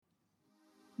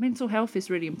mental health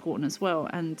is really important as well,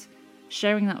 and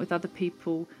sharing that with other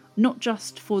people, not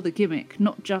just for the gimmick,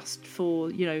 not just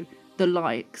for, you know, the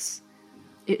likes.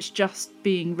 It's just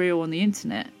being real on the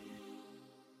internet.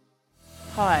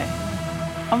 Hi,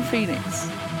 I'm Phoenix,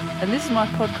 and this is my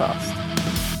podcast.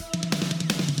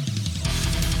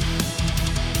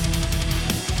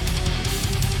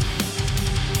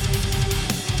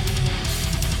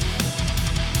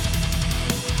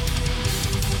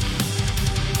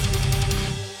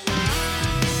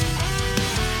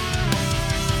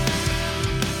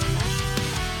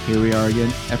 Here we are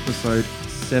again, episode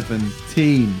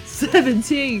 17.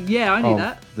 17, yeah, I knew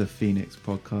that. The Phoenix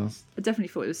podcast. I definitely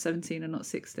thought it was 17 and not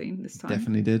 16 this time.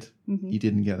 Definitely did. Mm-hmm. You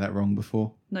didn't get that wrong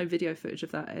before. No video footage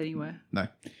of that anywhere. No.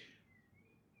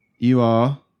 You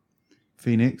are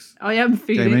Phoenix. I am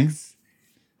Phoenix. Gaming.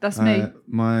 That's me.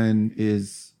 Mine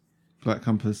is Black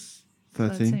Compass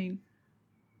 13.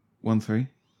 13.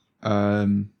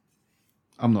 I'm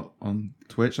not on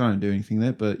Twitch. I don't do anything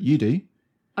there, but you do.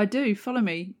 I do. Follow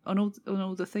me on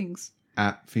all the things.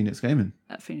 At Phoenix Gaming.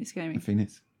 At Phoenix Gaming. At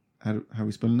Phoenix. How are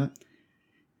we spelling that?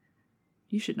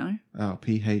 You should know. Oh,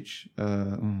 PH.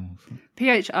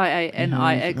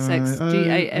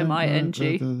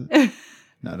 PHIANIXXGAMING.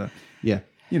 No. Yeah,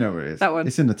 you know where it is. That one.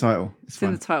 It's in the title. It's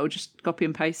in the title. Just copy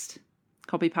and paste.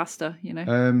 Copy pasta, you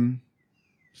know.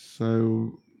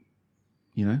 So,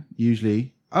 you know,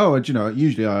 usually... Oh, do you know,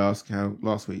 usually I ask how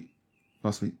last week's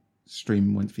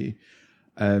stream went for you.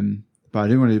 But I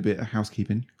do want to do a bit of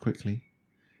housekeeping quickly.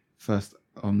 First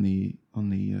on the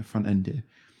front end here.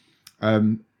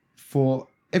 For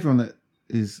everyone that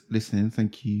is listening,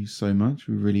 thank you so much.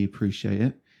 We really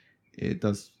appreciate it.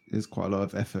 There's quite a lot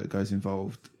of effort goes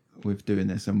involved with doing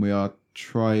this, and we are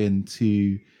trying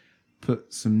to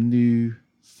put some new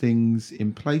things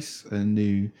in place.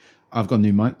 I've got a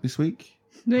new mic this week.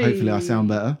 Hey. Hopefully I sound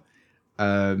better.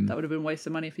 That would have been a waste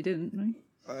of money if you didn't, no?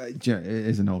 It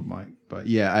is an old mic, but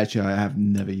yeah, actually I have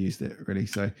never used it really.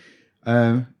 So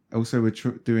also we're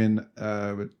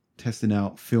testing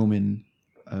out filming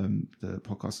the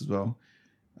podcast as well.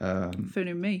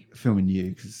 Filming you,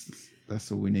 because that's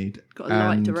all we need. Got a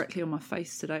light directly on my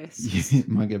face today. It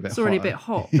might get a bit it's already a bit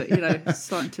hot, but you know, it's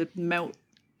starting to melt.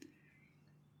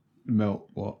 Melt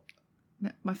what?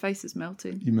 My face is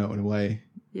melting. You melted away.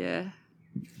 Yeah.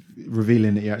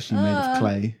 Revealing that you're actually made of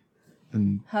clay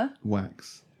and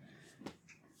wax.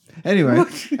 Anyway,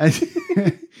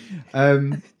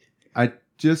 I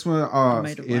just want to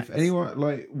ask if anyone,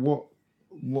 like, what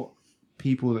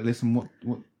people that listen, what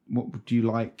would you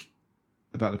like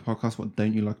about the podcast? What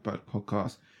don't you like about the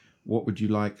podcast? What would you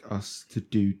like us to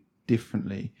do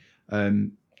differently? At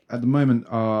the moment,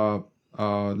 our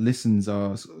listens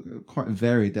are quite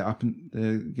varied. They're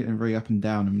getting very up and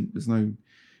down, and there's can't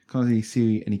really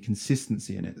see any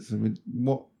consistency in it. So,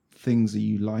 what things are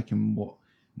you liking?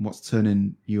 What's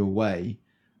turning you away?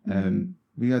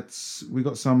 We got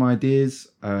some ideas.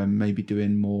 Maybe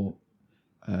doing more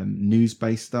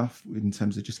news-based stuff in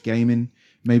terms of just gaming.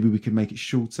 Maybe we could make it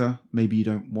shorter. Maybe you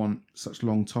don't want such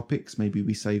long topics. Maybe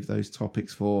we save those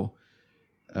topics for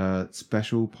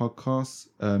special podcasts.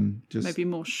 Just maybe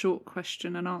more short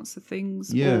question and answer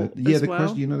things. Yeah.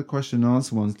 The question and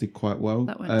answer ones did quite well.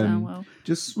 That went down well.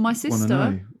 Just my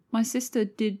sister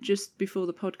did just before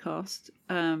the podcast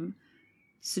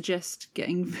suggest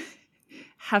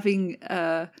having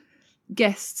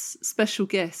special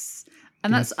guests.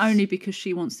 And that's only because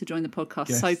she wants to join the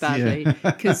podcast so badly.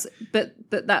 Yeah.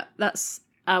 That's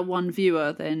our one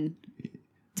viewer then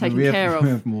taken care of. We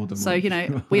have more than one. You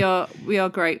know, we are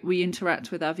great. We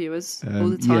interact with our viewers all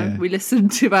the time. Yeah. We listen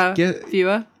to our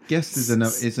viewer. Guest is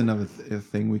another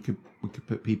thing. We could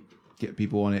get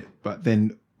people on it, but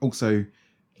then also,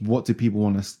 what do people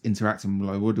want us interacting with?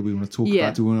 Like, what do we want to talk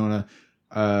about? Do we want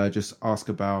to just ask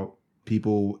about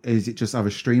people? Is it just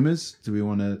other streamers? Do we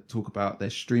want to talk about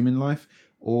their streaming life,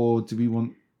 or do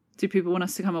people want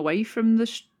us to come away from the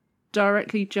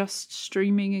directly just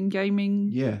streaming and gaming?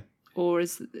 Yeah. Or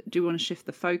do you want to shift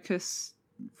the focus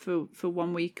for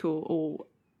 1 week or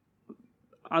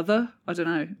other? I don't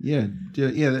know. Yeah.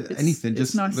 Anything.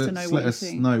 It's nice to know let us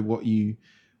know what you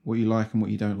like and what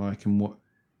you don't like and what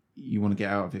you want to get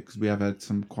out of it, because we have had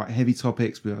some quite heavy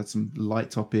topics. We've had some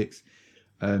light topics,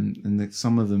 and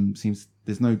some of them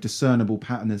there's no discernible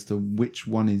pattern as to which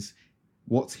one is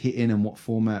what's hitting and what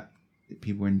format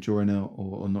people are enjoying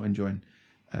or not enjoying.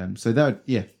 So that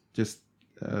just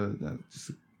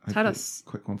tell us.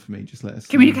 Quick one for me. Just let us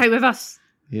communicate with us.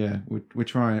 Yeah, we're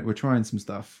trying some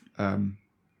stuff.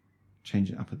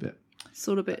 Change it up a bit. It's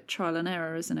all a bit trial and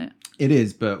error, isn't it? It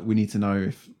is, but we need to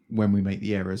know when we make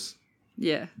the errors,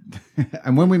 Yeah.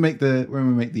 And when we make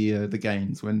the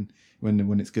gains, when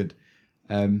it's good.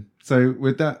 So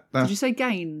with that, did you say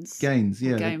gains? Gains,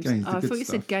 yeah, games. Gains. I thought you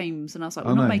said games, and I was like,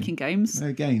 we're not making games.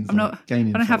 No gains. I'm not.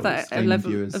 Gaining. I don't have that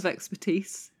level viewers. of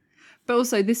expertise. But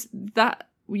also that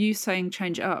you saying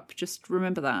change it up. Just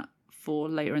remember that for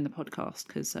later in the podcast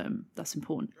because that's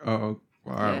important. Oh,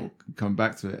 wow. Yeah. We'll come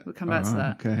back to it. We'll come back to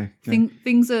that. Okay.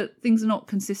 Things are not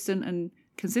consistent, and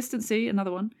consistency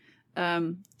another one.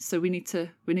 So we need to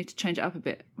change it up a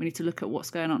bit. We need to look at what's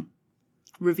going on,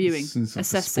 reviewing,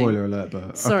 assessing. Spoiler alert,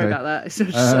 but sorry about that.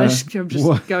 I'm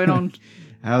just going on.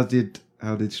 How did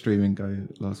streaming go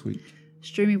last week?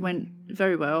 Streaming went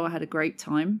very well. I had a great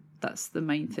time. That's the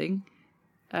main thing.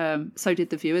 So did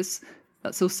the viewers.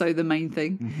 That's also the main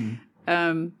thing.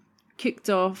 Mm-hmm. Kicked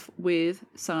off with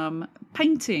some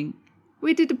painting.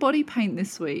 We did a body paint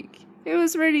this week. It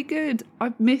was really good.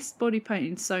 I've missed body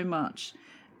painting so much.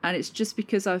 And it's just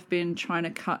because I've been trying to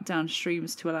cut down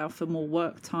streams to allow for more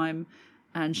work time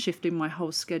and shifting my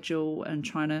whole schedule and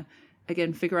trying to,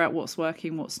 again, figure out what's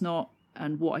working, what's not,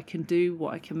 and what I can do,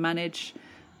 what I can manage.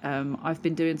 I've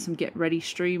been doing some get ready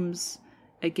streams,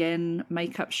 again,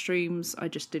 makeup streams. I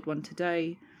just did one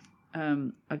today.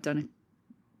 I've done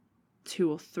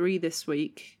 2 or 3 this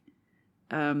week.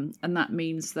 And that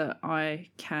means that I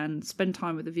can spend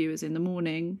time with the viewers in the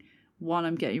morning while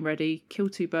I'm getting ready, kill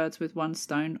 2 birds with 1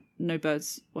 stone. No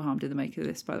birds were harmed in the making of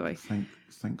this, by the way.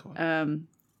 Thank God.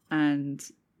 And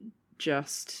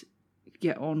just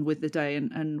get on with the day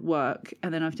and work.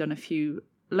 And then I've done a few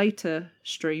later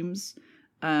streams.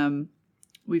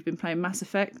 We've been playing Mass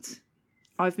Effect.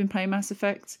 I've been playing Mass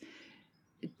Effect.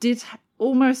 Did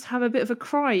almost have a bit of a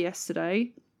cry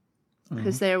yesterday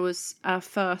because there was our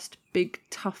first big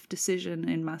tough decision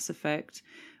in Mass Effect.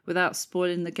 Without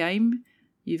spoiling the game,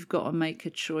 you've got to make a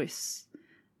choice,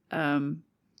 a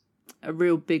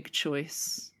real big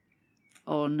choice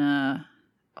on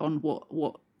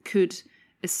what could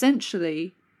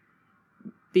essentially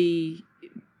be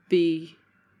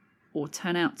or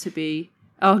turn out to be.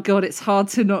 Oh God, it's hard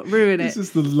to not ruin it. This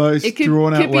is the most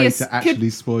drawn out way to actually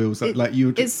spoil something. Like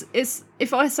you, it's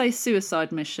if I say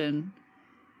suicide mission.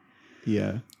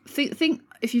 Yeah. Think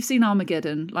if you've seen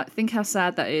Armageddon, like think how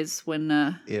sad that is when.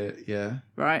 Yeah.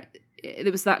 Right.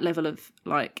 There was that level of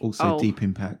like. Also, Deep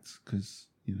Impact because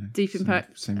Deep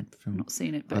Impact. Same film. I've not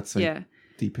seen it, but I'd say yeah.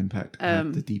 Deep Impact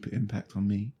had the deeper impact on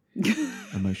me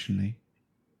emotionally.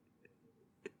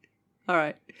 All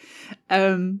right,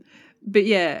 but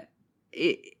yeah,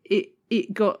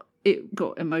 it got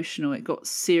emotional. It got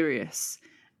serious,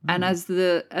 and as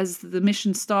the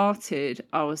mission started,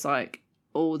 I was like,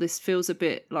 "Oh, this feels a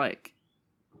bit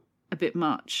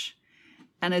much."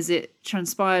 And as it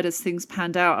transpired, as things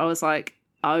panned out, I was like,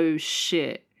 "Oh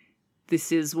shit,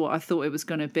 this is what I thought it was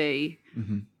going to be."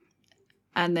 Mm-hmm.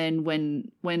 And then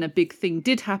when a big thing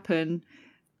did happen,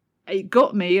 it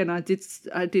got me, and I did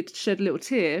shed a little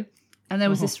tear. And there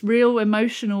was this real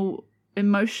emotional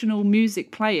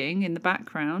music playing in the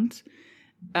background,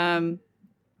 and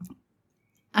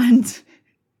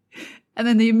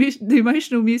then the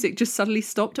emotional music just suddenly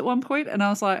stopped at one point, and I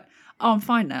was like, "Oh, I'm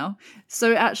fine now."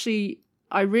 So actually,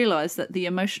 I realised that the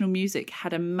emotional music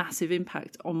had a massive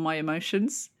impact on my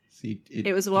emotions. See,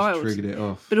 it was wild. Triggered it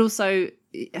off. But also,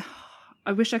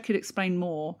 I wish I could explain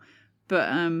more. But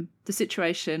the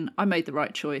situation, I made the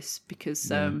right choice because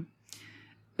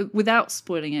without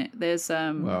spoiling it, there's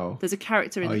a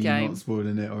character in the game. Are you not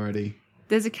spoiling it already?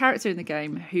 There's a character in the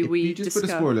game who you just put a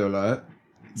spoiler alert.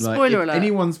 Spoiler alert. If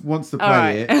anyone wants to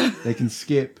play it, they can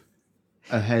skip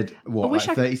ahead. What, like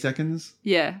 30 seconds?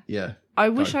 Yeah. Yeah. I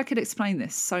wish I could explain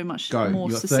this so much more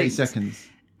you got succinct. 30 seconds.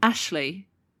 Ashley.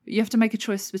 You have to make a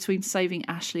choice between saving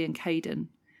Ashley and Caden.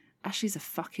 Ashley's a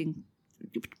fucking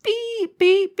beep,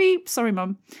 beep, beep. Sorry,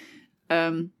 Mum.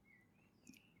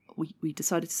 We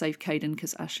decided to save Caden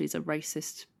because Ashley's a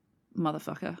racist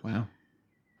motherfucker. Wow.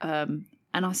 And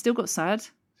I still got sad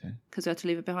because I had to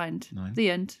leave it behind. 9. The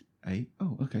end. 8.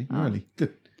 Oh, okay. Really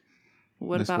good.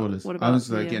 What about spoilers? What about I was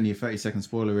getting your 30-second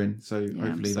spoiler in, so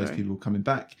hopefully those people coming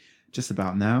back just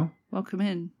about now. Welcome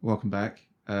in. Welcome back.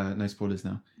 No spoilers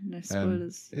now. No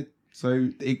spoilers.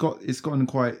 It's gotten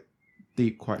quite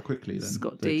deep quite quickly. Then it's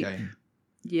got deep. Game.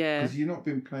 Yeah. Because you've not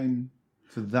been playing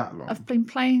for that long. I've been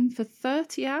playing for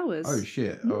 30 hours. Oh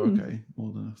shit! Oh okay,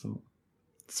 more than I thought.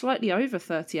 Slightly over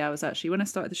 30 hours actually. When I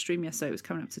started the stream yesterday, it was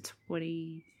coming up to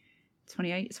 20,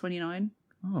 28, 29.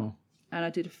 Oh. And I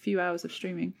did a few hours of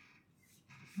streaming.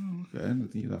 Oh, okay. I didn't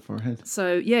think you're that far ahead.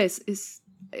 So yes,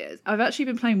 I've actually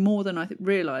been playing more than I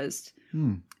realised.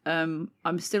 I'm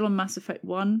still on Mass Effect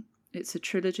 1. It's a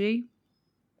trilogy.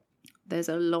 There's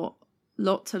a lot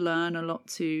to learn, a lot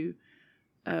to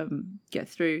get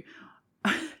through.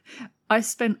 I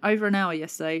spent over an hour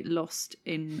yesterday lost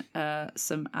in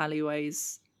some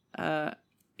alleyways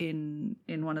in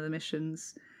one of the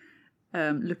missions,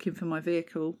 looking for my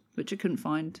vehicle, which I couldn't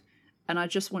find, and I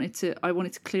wanted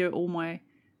to clear all my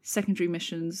secondary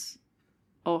missions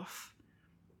off,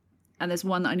 and there's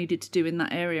one that I needed to do in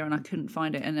that area, and I couldn't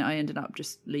find it, and I ended up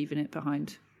just leaving it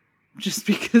behind, just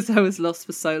because I was lost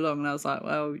for so long, and I was like,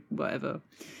 well, whatever.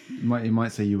 You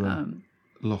might say you were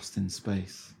lost in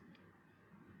space.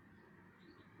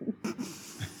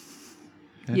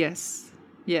 Yes.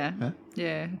 Yeah. Huh?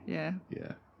 Yeah.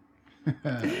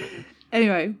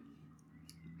 Anyway,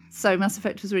 so Mass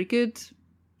Effect was really good.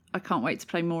 I can't wait to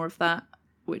play more of that,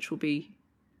 which will be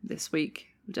this week.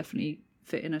 We'll definitely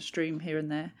fit in a stream here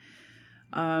and there.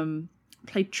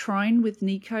 Played Trine with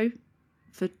Nico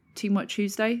for Teamwork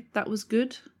Tuesday. That was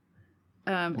good.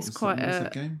 It's quite a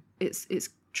game. It's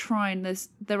Trine.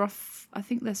 I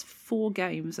think there's 4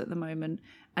 games at the moment,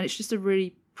 and it's just a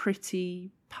really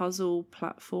pretty puzzle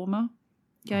platformer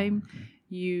game.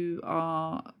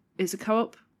 It's a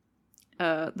co-op.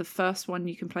 The first one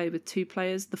you can play with 2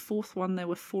 players. The fourth one, there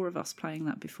were 4 of us playing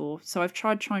that before. So I've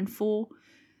tried Trine 4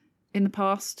 in the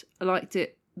past. I liked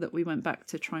it that we went back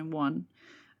to Trine 1.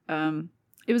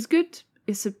 It was good.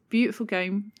 It's a beautiful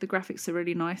game. The graphics are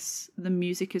really nice. The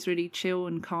music is really chill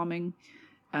and calming.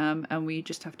 And we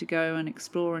just have to go and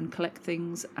explore and collect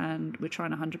things, and we're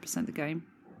trying 100% the game.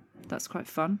 That's quite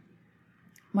fun.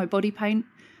 My body paint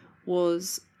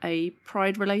was a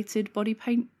Pride-related body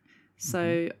paint.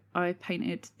 So I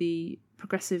painted the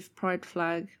progressive Pride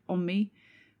flag on me,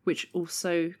 which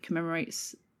also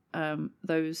commemorates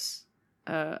those...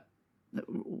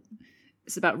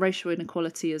 it's about racial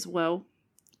inequality as well,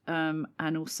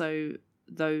 and also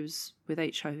those with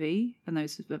HIV and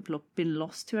those who have been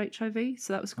lost to HIV.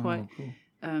 So that was quite cool.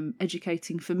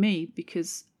 Educating for me,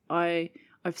 because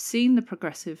I've seen the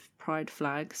progressive Pride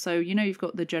flag. So, you've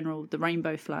got the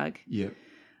rainbow flag. Yeah.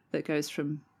 That goes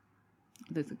from,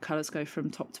 the colours go from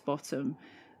top to bottom.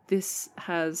 It's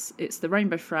the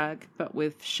rainbow flag, but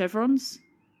with chevrons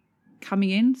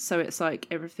coming in. So it's like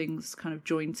everything's kind of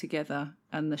joined together,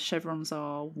 and the chevrons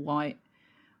are white,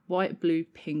 blue,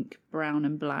 pink, brown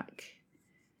and black,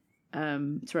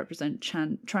 to represent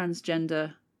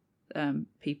transgender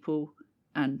people,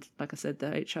 and like I said,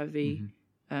 the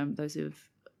HIV, those who've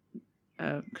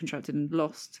contracted and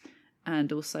lost,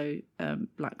 and also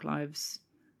Black lives,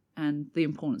 and the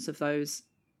importance of those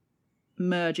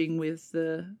merging with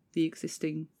the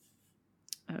existing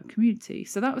community.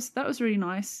 So that was really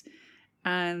nice,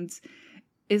 and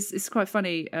it's quite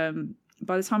funny.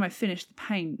 By the time I finished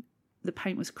the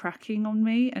paint was cracking on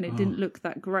me, and it didn't look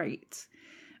that great.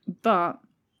 But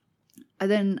I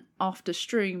then, after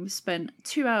stream, spent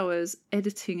 2 hours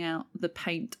editing out the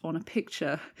paint on a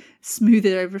picture,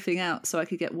 smoothing everything out so I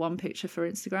could get one picture for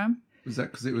Instagram. Was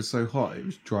that because it was so hot? It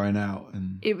was drying out,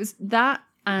 and it was that.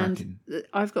 And cracking.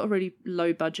 I've got a really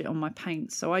low budget on my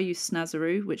paint, so I use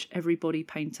Snazaroo, which every body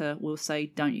painter will say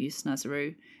don't use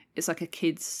Snazaroo. It's like a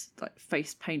kid's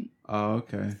face paint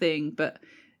thing, but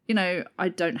I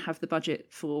don't have the budget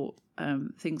for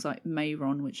things like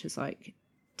Mayron, which is like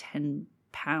 £10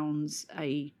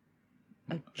 a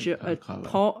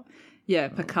pot,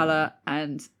 per colour,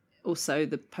 and also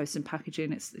the post and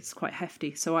packaging. It's quite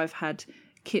hefty. So I've had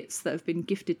kits that have been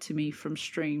gifted to me from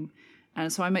stream,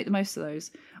 and so I make the most of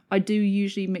those. I do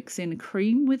usually mix in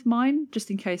cream with mine,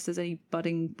 just in case there's any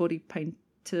budding body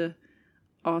painter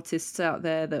artists out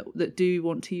there that do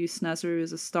want to use Snazaroo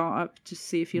as a startup to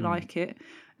see if you like it.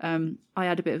 I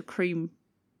add a bit of cream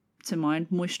to mine,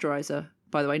 moisturizer,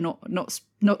 by the way,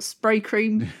 not spray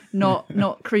cream,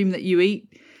 not cream that you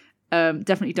eat.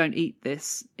 Definitely don't eat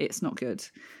this; it's not good.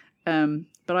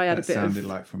 But I add a bit. Sounded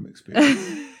like from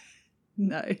experience.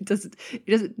 No, it doesn't. It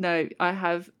doesn't. No, I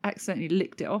have accidentally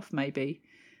licked it off, maybe,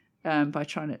 by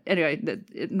trying to. Anyway,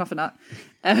 enough of that.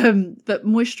 But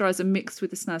moisturizer mixed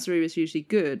with the Snazaroo is usually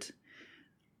good.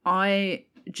 I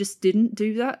just didn't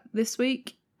do that this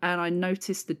week, and I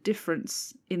noticed the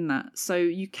difference in that. So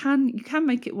you can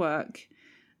make it work.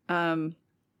 You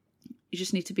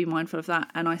just need to be mindful of that.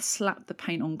 And I slapped the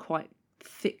paint on quite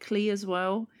thickly as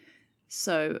well.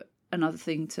 So another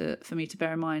thing for me to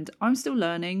bear in mind. I'm still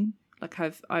learning. Like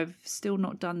I've still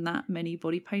not done that many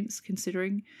body paints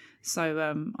considering. So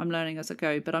I'm learning as I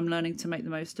go, but I'm learning to make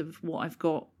the most of what I've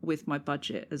got with my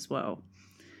budget as well.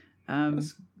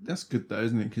 That's good though,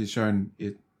 isn't it? Because it's showing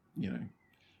it. A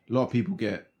lot of people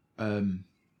get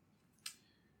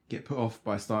put off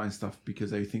by starting stuff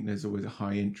because they think there's always a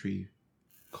high entry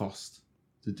cost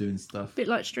to doing stuff. A bit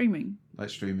like streaming. They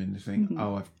think,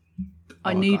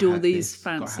 I need all these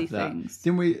fancy things.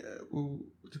 Didn't we?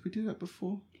 Did we do that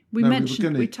before? We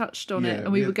touched on it,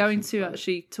 and we were going to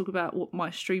actually talk about what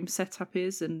my stream setup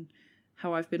is and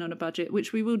how I've been on a budget,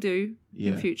 which we will do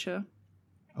in future.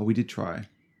 Oh, we did try.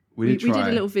 We did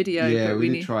a little video. Yeah, but we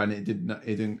did try, and it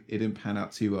didn't pan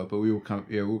out too well. But we will come.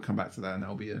 Yeah, we'll come back to that, and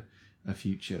that'll be a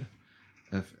future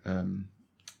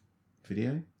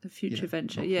video. A future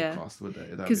venture, yeah.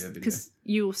 Because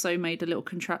you also made a little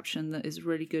contraption that is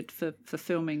really good for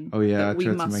filming. Oh yeah, I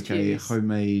tried to make a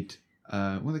homemade.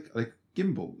 Like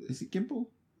gimbal. Is it gimbal?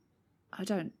 I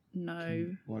don't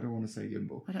know. Well, I don't want to say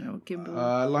gimbal. I don't know what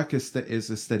gimbal. Is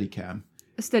a Steadicam.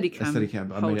 A Steadicam.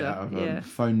 But I made it out of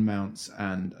phone mounts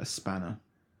and a spanner.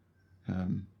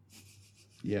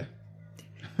 Yeah.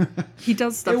 He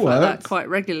does stuff like that quite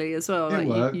regularly as well.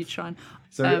 Like you try and.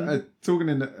 So talking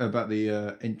about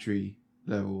the entry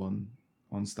level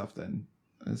on stuff then,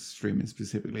 streaming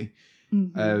specifically.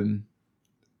 Mm-hmm.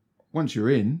 Once you're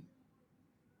in,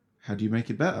 how do you make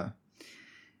it better?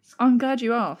 I'm glad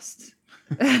you asked.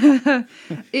 That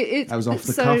was off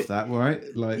the cuff, that right?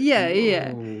 Like,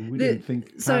 yeah. We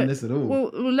didn't plan this at all.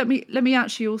 Well, let me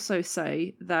actually also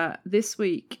say that this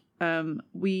week I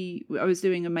was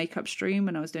doing a makeup stream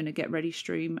and I was doing a get ready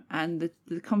stream, and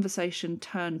the conversation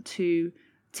turned to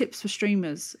tips for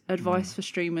streamers, advice for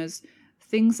streamers,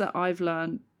 things that I've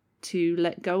learned to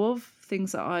let go of,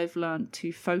 things that I've learned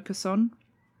to focus on,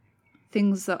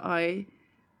 things that I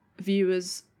view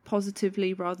as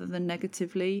positively rather than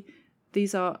negatively.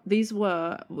 These were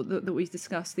that we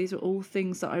discussed. These are all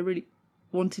things that I really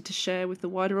wanted to share with the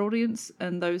wider audience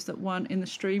and those that weren't in the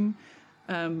stream.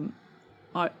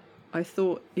 I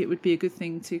thought it would be a good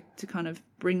thing to kind of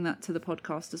bring that to the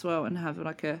podcast as well and have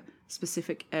like a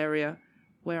specific area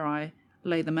where I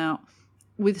lay them out.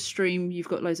 With stream, you've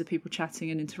got loads of people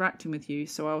chatting and interacting with you,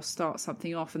 so I'll start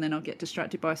something off and then I'll get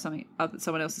distracted by something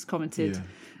someone else has commented.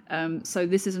 Yeah. So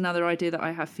this is another idea that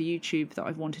I have for YouTube that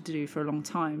I've wanted to do for a long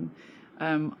time.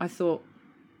 I thought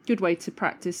good way to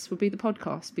practice would be the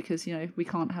podcast, because we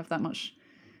can't have that much.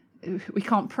 We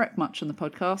can't prep much on the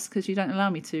podcast because you don't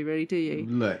allow me to, really, do you?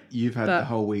 Look, you've had the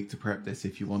whole week to prep this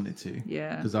if you wanted to.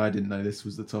 Yeah. Because I didn't know this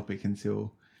was the topic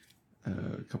until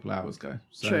a couple of hours ago.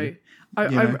 So, true.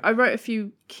 I wrote a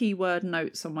few keyword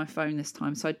notes on my phone this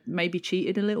time, so I maybe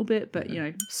cheated a little bit, but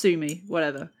sue me,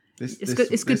 whatever. It's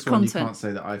good content. You can't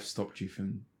say that I've stopped you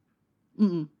from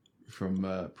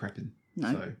prepping.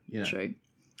 No, so, true.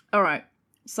 All right,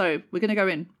 so we're going to go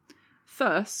in.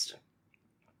 First,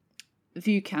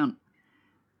 view count.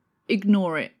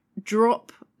 Ignore it.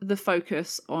 Drop the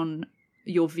focus on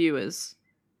your viewers.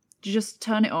 Just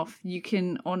turn it off. You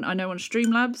can, I know on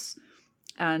Streamlabs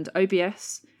and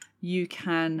OBS, you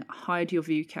can hide your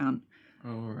view count. Oh,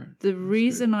 all right. The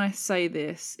reason I say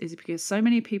this is because so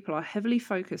many people are heavily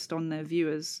focused on their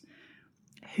viewers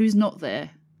who's not there.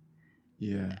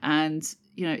 Yeah. And,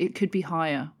 it could be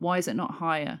higher. Why is it not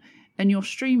higher? And you're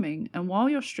streaming, and while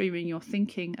you're streaming, you're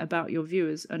thinking about your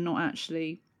viewers and not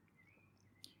actually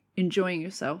enjoying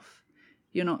yourself.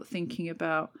 You're not thinking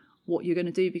about what you're going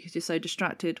to do because you're so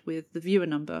distracted with the viewer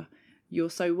number. You're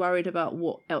so worried about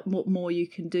what more you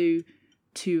can do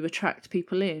to attract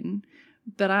people in.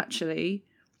 But actually,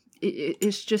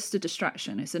 it's just a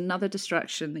distraction. It's another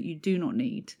distraction that you do not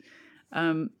need.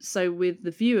 So with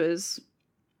the viewers,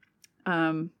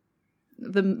 the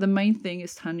main thing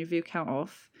is turn your view count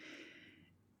off.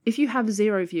 If you have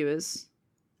 0 viewers,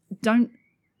 don't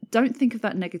think of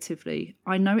that negatively.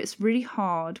 I know it's really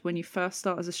hard when you first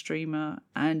start as a streamer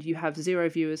and you have 0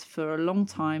 viewers for a long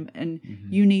time, and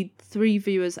you need 3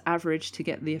 viewers average to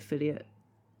get the affiliate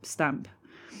stamp.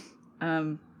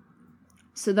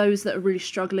 So those that are really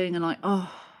struggling and like, I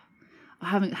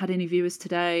haven't had any viewers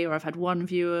today, or I've had 1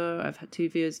 viewer, I've had 2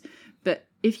 viewers. But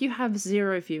if you have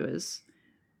 0 viewers,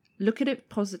 look at it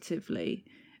positively.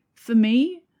 For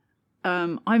me,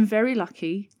 I'm very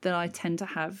lucky that I tend to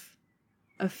have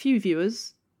a few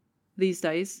viewers these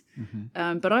days.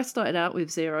 But I started out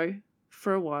with 0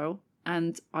 for a while,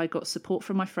 and I got support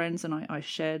from my friends, and I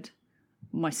shared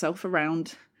myself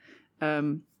around.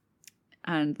 And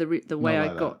the way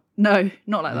I got... No,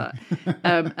 not like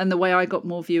that. And the way I got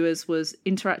more viewers was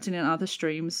interacting in other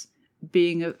streams,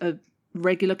 being a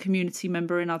regular community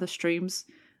member in other streams,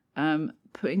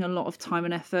 putting a lot of time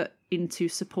and effort into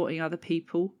supporting other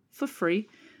people for free,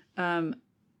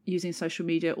 using social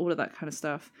media, all of that kind of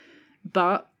stuff.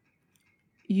 But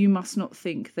you must not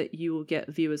think that you will get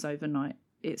viewers overnight.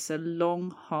 It's a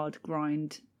long, hard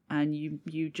grind, and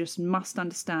you just must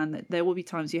understand that there will be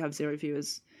times you have 0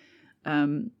 viewers.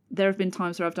 There have been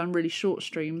times where I've done really short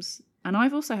streams, and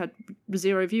I've also had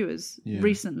 0 viewers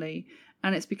recently,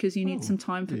 And it's because you need some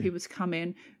time for people to come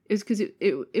in. It was because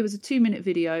it was a 2-minute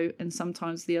video, and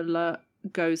sometimes the alert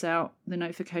goes out, the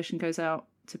notification goes out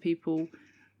to people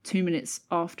 2 minutes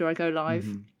after I go live.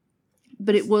 Mm-hmm.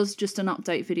 But it was just an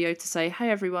update video to say, hey,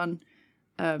 everyone,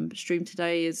 stream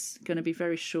today is going to be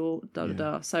very short,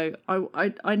 So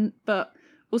but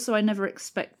also I never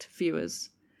expect viewers.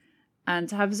 And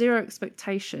to have zero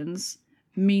expectations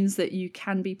means that you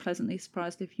can be pleasantly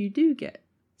surprised if you do get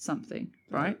something,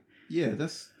 right? Yeah,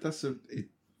 it's a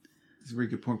really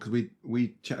good point, because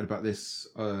we chatted about this,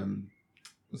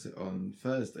 was it on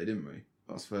Thursday, didn't we?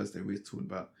 Last Thursday we were talking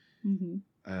about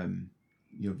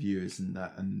your viewers and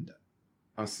that, and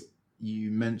us.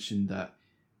 You mentioned that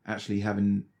actually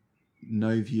having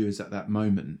no viewers at that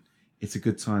moment, it's a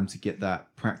good time to get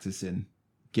that practice in,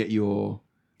 get your...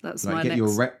 That's like, my get next.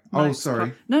 Your oh,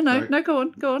 sorry. No. Go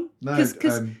on.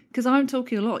 Because I'm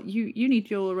talking a lot. You need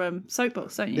your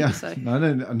soapbox, don't you? Yeah. So. No, I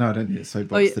don't need a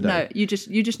soapbox today. No, you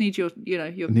just need your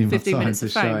your 15 minutes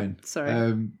of fame. Shine. Sorry.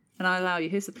 And I allow you.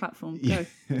 Here's the platform. Go.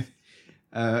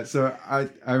 So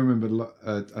I remember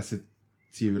I said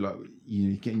to you, like,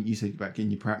 you said about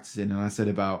getting your practice in, and I said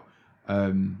about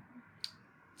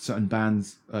certain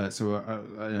bands. In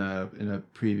a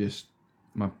previous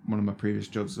one of my previous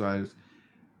jobs,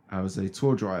 I was a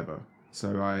tour driver,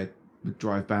 so I would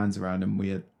drive bands around, and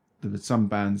there were some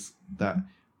bands that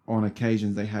on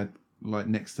occasions they had like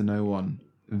next to no one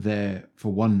there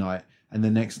for one night, and the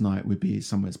next night would be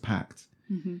somewhere's packed.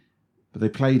 Mm-hmm. But they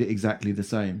played it exactly the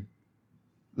same.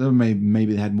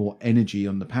 Maybe they had more energy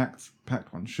on the packed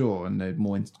one, sure, and they had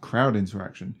more crowd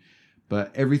interaction,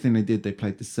 but everything they did, they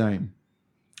played the same.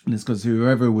 And it's because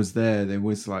whoever was there, they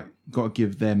was like, got to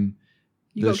give them...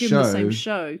 You got to give them the same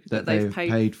show that they've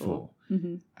paid for.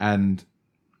 Mm-hmm. And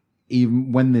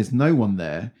even when there's no one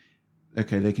there,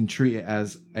 okay, they can treat it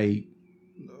as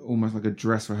almost like a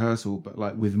dress rehearsal, but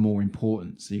like with more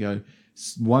importance. So you go,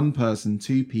 one person,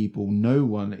 two people, no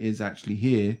one is actually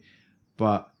here,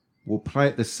 but we'll play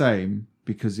it the same,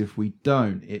 because if we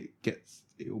don't, it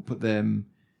will put them...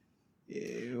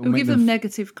 It'll give them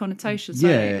negative connotations.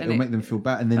 It'll make them feel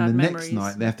bad. And then the next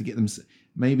night, they have to get them...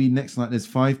 Maybe next night there's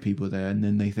 5 people there, and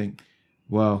then they think,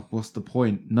 well, what's the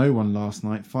point? No one last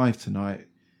night, 5 tonight.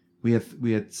 We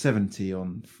had 70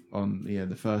 on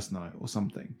the first night or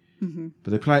something. Mm-hmm.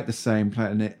 But they play it the same,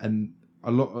 and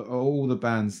all the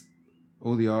bands,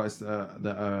 all the artists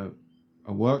that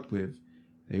I worked with,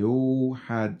 they all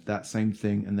had that same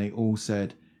thing, and they all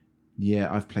said,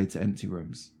 yeah, I've played to empty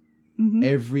rooms. Mm-hmm.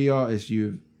 Every artist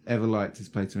you've ever liked has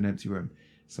played to an empty room.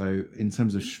 So in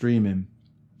terms of streaming,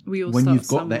 when you've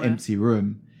got that empty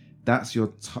room, that's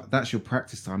your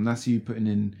practice time. That's you putting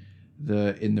in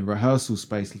the rehearsal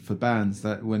space for bands,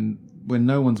 that when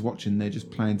no one's watching, they're just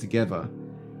playing together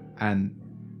and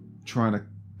trying to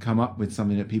come up with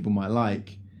something that people might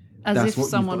like. As if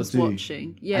someone's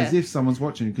watching. Yeah. As if someone's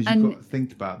watching, because you've got to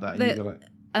think about that.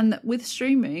 And with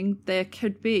streaming, there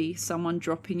could be someone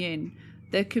dropping in.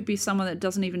 There could be someone that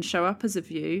doesn't even show up as a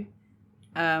view,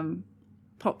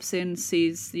 pops in,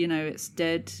 sees, it's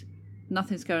dead,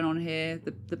 nothing's going on here,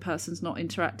 the person's not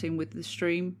interacting with the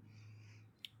stream,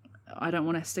 I don't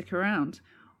want to stick around.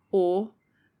 Or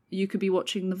you could be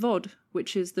watching the VOD,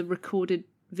 which is the recorded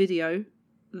video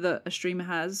that a streamer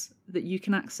has that you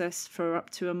can access for up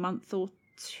to a month or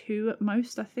 2 at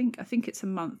most, I think it's a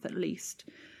month at least.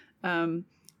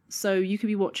 So you could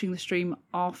be watching the stream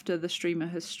after the streamer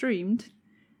has streamed.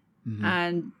 Mm-hmm.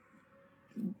 And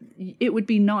it would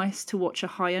be nice to watch a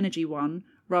high energy one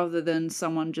rather than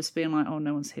someone just being like, oh,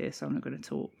 no one's here, so I'm not going to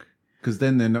talk. Because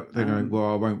then they're going,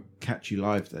 well, I won't catch you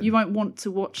live then. You won't want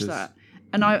to watch that.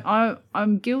 And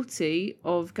I'm guilty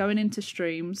of going into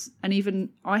streams, and even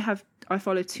I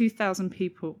follow 2,000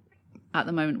 people at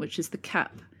the moment, which is the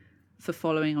cap for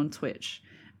following on Twitch.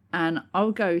 And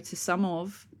I'll go to some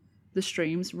of the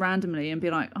streams randomly and be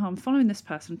like, oh, I'm following this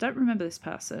person, don't remember this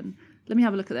person. Let me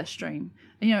have a look at their stream.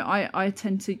 And,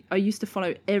 I used to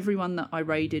follow everyone that I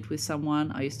raided with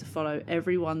someone. I used to follow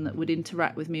everyone that would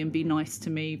interact with me and be nice to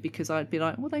me, because I'd be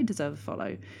like, well, they deserve a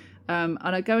follow. And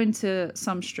I go into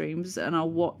some streams and I'll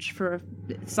watch for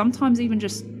sometimes even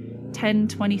just 10,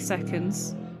 20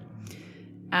 seconds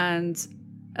and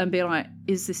be like,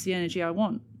 is this the energy I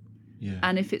want? Yeah.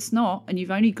 And if it's not, and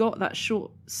you've only got that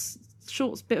short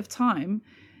bit of time,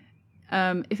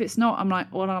 if it's not, I'm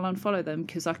like, well, I'll unfollow them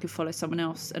because I could follow someone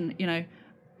else. And,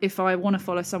 if I want to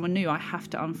follow someone new, I have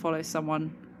to unfollow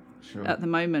someone at the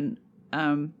moment,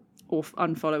 or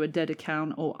unfollow a dead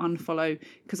account, or unfollow,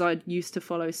 because I used to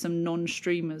follow some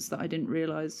non-streamers that I didn't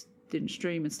realise didn't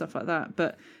stream and stuff like that.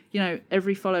 But,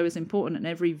 every follow is important and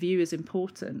every view is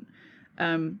important.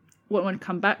 what I want to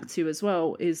come back to as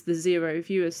well is the 0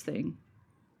 viewers thing.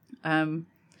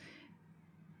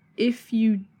 If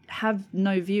you have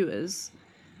no viewers,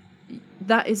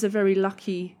 that is a very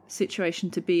lucky situation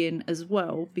to be in as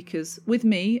well, because with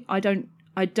me, I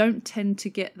don't tend to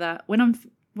get that when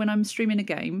I'm streaming a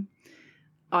game.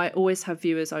 I always have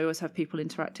viewers. I always have people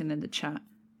interacting in the chat.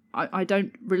 I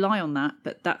don't rely on that,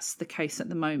 but that's the case at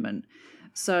the moment.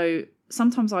 So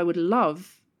sometimes I would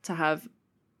love to have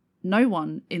no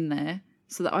one in there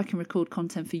so that I can record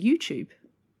content for YouTube.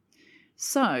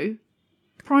 So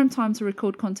prime time to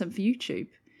record content for YouTube.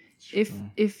 Sure.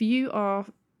 If you are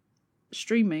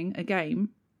streaming a game,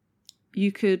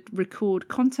 you could record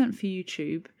content for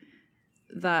YouTube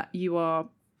that you are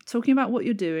talking about what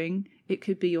you're doing. It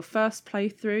could be your first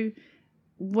playthrough,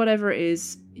 whatever it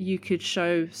is. You could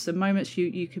show some moments.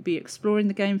 You could be exploring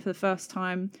the game for the first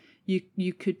time.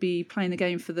 You could be playing the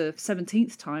game for the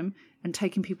 17th time and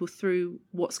taking people through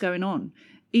what's going on.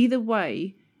 Either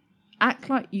way,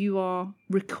 act like you are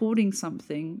recording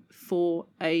something for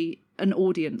an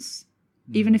audience,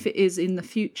 even if it is in the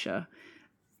future.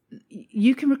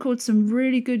 You can record some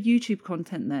really good YouTube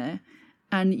content there,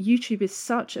 and YouTube is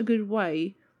such a good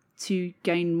way to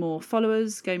gain more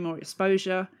followers, gain more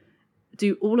exposure,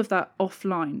 do all of that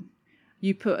offline.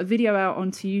 You put a video out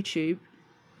onto YouTube,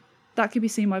 that could be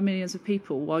seen by millions of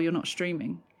people while you're not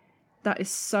streaming. That is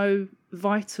so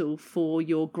vital for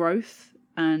your growth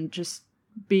and just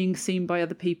being seen by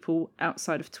other people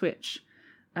outside of Twitch.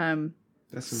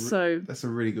 That's a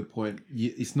really good point.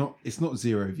 It's not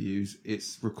 0 views.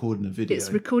 It's recording a video. It's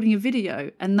recording a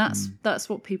video, and that's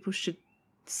what people should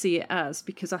see it as,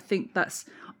 because I think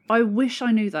I wish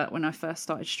I knew that when I first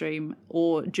started stream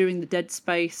or during the Dead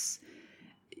Space.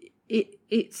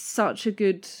 It's such a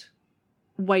good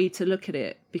way to look at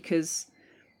it, because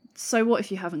so what if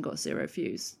you haven't got 0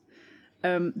 views?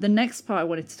 The next part I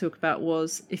wanted to talk about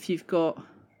was if you've got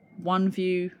 1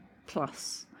 view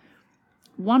plus.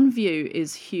 1 view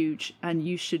is huge, and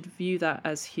you should view that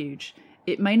as huge.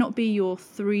 It may not be your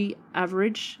 3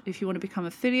 average if you want to become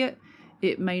affiliate.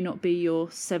 It may not be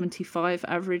your 75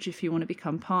 average if you want to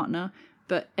become partner.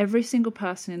 But every single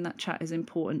person in that chat is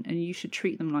important, and you should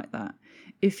treat them like that.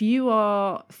 If you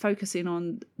are focusing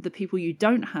on the people you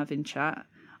don't have in chat,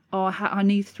 I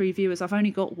need 3 viewers, I've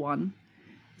only got 1.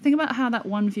 Think about how that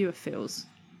 1 viewer feels.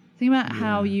 Think about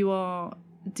how you are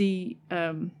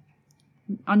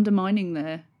undermining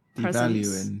their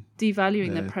presence,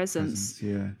 devaluing their presence,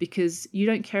 because you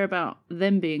don't care about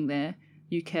them being there.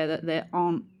 You care that there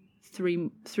aren't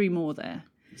three more there.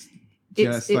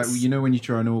 It's like, you know, when you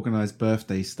try and organise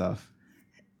birthday stuff,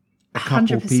 a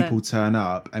couple 100%. People turn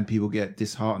up and people get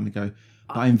disheartened and go,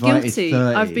 but I invited 30.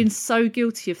 I've been so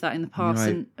guilty of that in the past,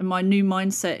 and my new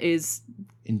mindset is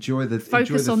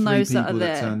focus on those that are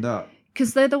there. Turned up.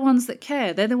 Because they're the ones that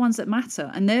care. They're the ones that matter.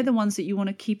 And they're the ones that you want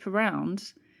to keep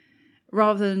around,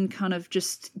 rather than kind of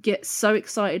just get so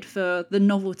excited for the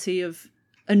novelty of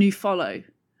a new follow.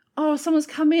 Oh, someone's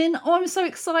come in. Oh, I'm so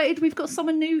excited. We've got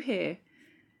someone new here.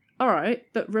 All right.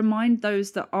 But remind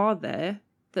those that are there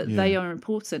that they are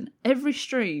important. Every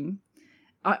stream,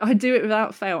 I do it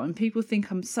without fail. And people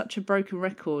think I'm such a broken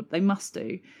record. They must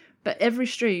do. But every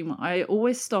stream, I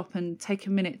always stop and take a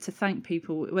minute to thank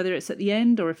people, whether it's at the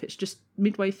end or if it's just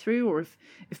midway through, or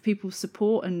if people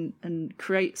support and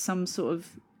create some sort of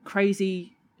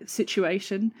crazy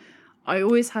situation. I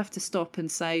always have to stop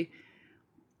and say,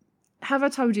 have I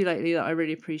told you lately that I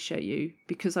really appreciate you?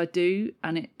 Because I do,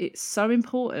 and it's so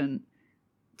important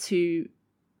to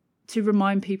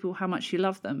remind people how much you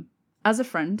love them as a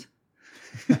friend.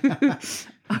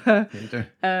 Don't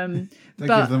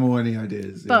give them all any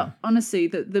ideas. But honestly,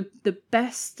 the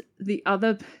best,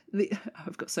 I've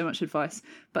got so much advice,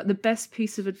 but the best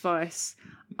piece of advice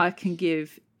I can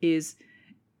give is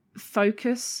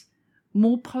focus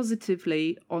more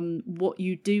positively on what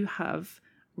you do have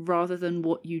rather than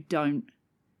what you don't.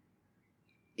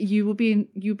 You'll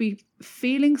be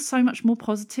feeling so much more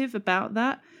positive about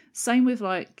that. Same with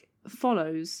like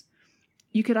follows.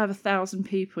 You could have 1,000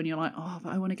 people and you're like, oh,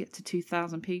 but I want to get to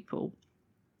 2,000 people.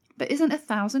 But isn't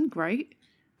 1,000 great?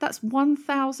 That's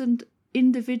 1,000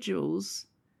 individuals,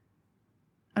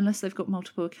 unless they've got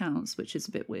multiple accounts, which is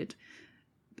a bit weird.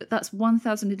 But that's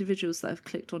 1,000 individuals that have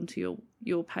clicked onto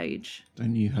your page.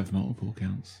 Don't you have multiple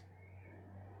accounts?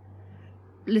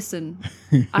 Listen,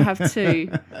 I have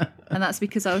 2. And that's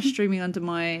because I was streaming under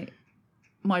my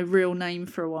real name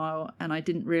for a while, and I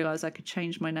didn't realise I could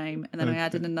change my name, and then I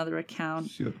added another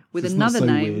account with another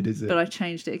name, weird, but I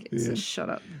changed it. So shut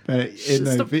up.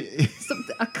 Stop.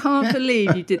 I can't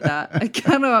believe you did that. I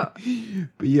cannot.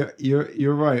 But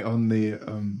you're right on the.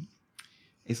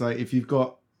 It's like if you've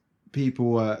got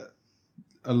people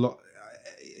a lot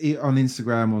on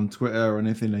Instagram, on Twitter, or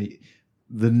anything,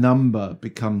 the number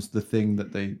becomes the thing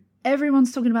that they.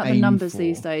 Everyone's talking about the numbers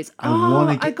these days.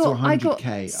 I got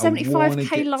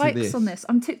 75k likes on this.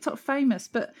 I'm TikTok famous,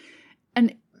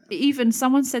 and even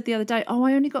someone said the other day,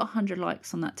 I only got 100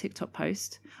 likes on that TikTok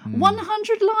post.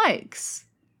 100 likes.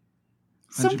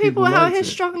 Some people are out here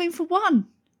struggling for one.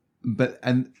 But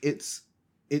it's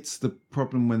the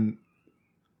problem when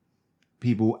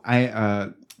people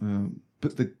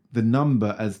put the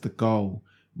number as the goal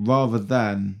rather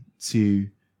than to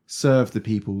serve the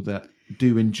people that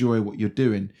do enjoy what you're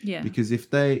doing. Yeah. Because if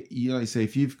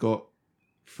if you've got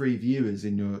 3 viewers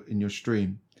in your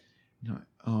stream, you're like,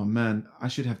 oh man, I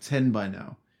should have 10 by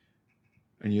now,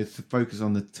 and you focus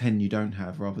on the 10 you don't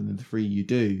have rather than the 3 you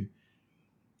do.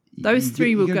 Those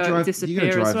 3 will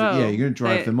disappear as well. Yeah, you're going to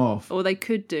drive them off. Or they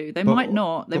could do. They might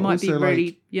not. They might be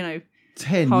really,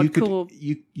 10. Hardcore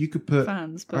you could put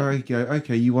fans. But...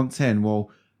 Okay, you want 10.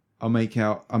 Well, I'll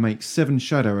make 7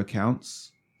 shadow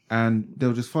accounts, and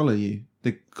they'll just follow you.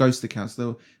 The ghost accounts.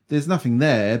 There's nothing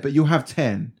there, but you'll have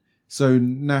 10. So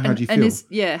now, how do you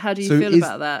feel? How do you feel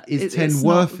about that? Is 10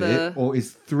 worth it, or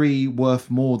is 3 worth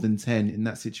more than 10 in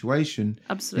that situation?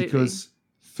 Absolutely. Because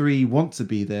 3 want to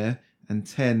be there, and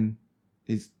 10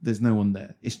 there's no one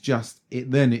there. It's just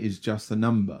it. Then it is just a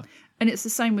number. And it's the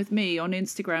same with me on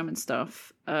Instagram and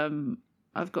stuff.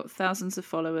 I've got thousands of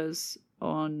followers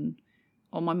on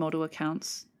my model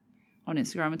accounts on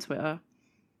Instagram and Twitter,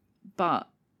 but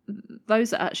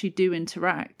those that actually do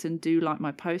interact and do like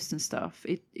my posts and stuff,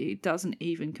 it doesn't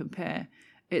even compare.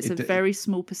 It's a very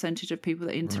small percentage of people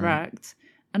that interact, right.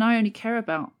 And I only care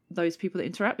about those people that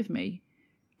interact with me,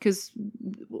 because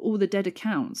all the dead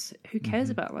accounts, who cares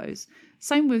about those?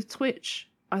 Same with Twitch.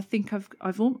 I think I've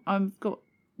got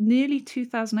nearly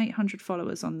 2,800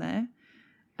 followers on there.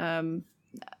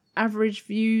 Average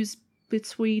views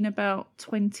between about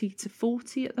 20 to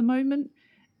 40 at the moment.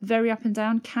 Very up and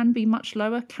down. Can be much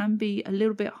lower. Can be a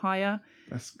little bit higher.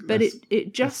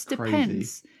 It just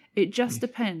depends. It just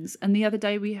depends. And the other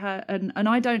day we had, and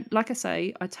I don't, like I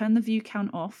say, I turn the view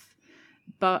count off,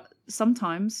 but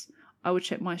sometimes I would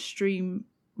check my stream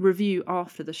review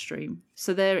after the stream.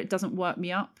 So there it doesn't work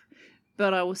me up,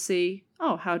 but I will see,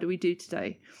 how do we do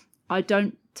today? I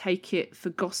don't take it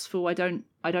for gospel. I don't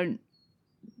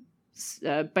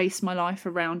base my life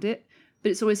around it, but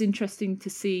it's always interesting to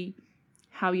see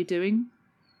how you're doing.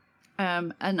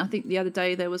 And I think the other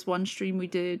day there was one stream we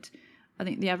did, I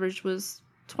think the average was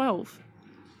 12.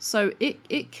 So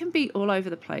it can be all over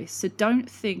the place. So don't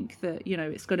think that,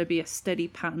 it's going to be a steady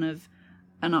pattern of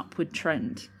an upward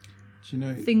trend.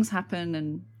 Things happen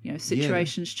and,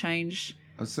 situations change.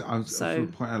 I was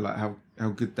point out like how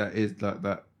good that is, like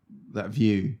that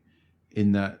view,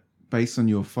 in that based on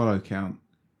your follow count,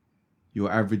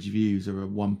 your average views are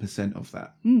 1% of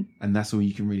that. And that's all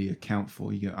you can really account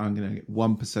for. You go, I'm going to get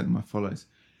 1% of my follows.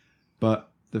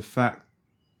 But the fact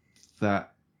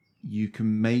that you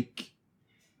can make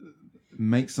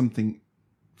something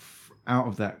out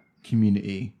of that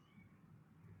community,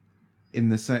 in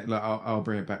the same, like I'll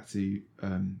bring it back to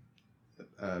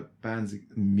bands and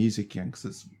music again,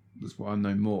 because that's what I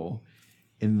know more,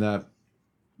 in that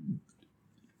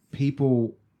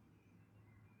people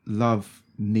love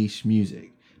niche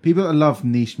music. People that love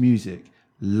niche music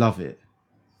love it,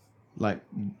 like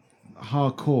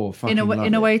hardcore. Fucking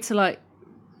in a way to like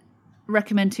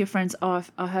recommend to your friends. I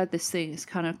heard this thing. It's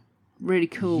kind of really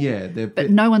cool. Yeah, but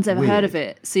no one's ever heard of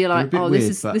it. So you're like,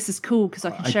 this is cool because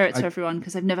I can share it to everyone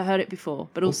because they've never heard it before.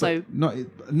 But also not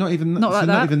even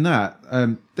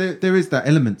that. There is that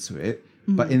element to it,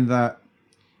 but in that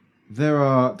there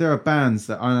are bands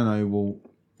that I don't know will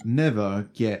never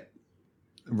get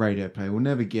radio play, will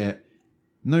never get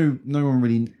no one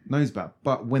really knows about,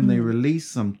 but when they release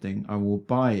something I will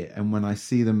buy it, and when I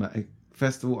see them at a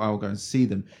festival I will go and see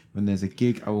them. When there's a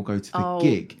gig I will go to the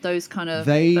gig.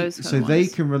 They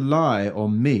can rely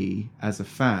on me as a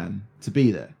fan to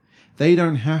be there. They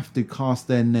don't have to cast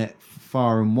their net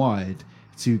far and wide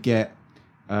to get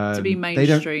to be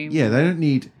mainstream. They don't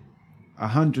need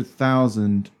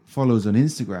 100,000 followers on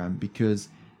Instagram, because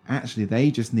actually they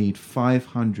just need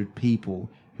 500 people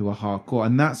who are hardcore,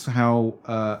 and that's how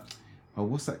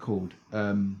what's that called,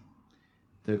 the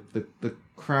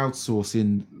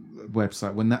crowdsourcing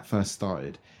website, when that first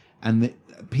started, and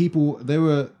there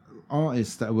were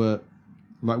artists that were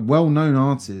like well-known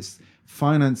artists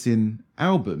financing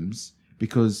albums,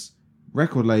 because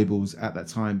record labels at that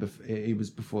time, it was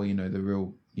before the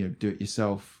real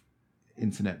do-it-yourself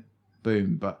internet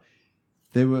boom, but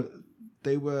they were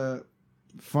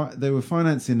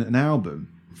financing an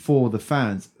album for the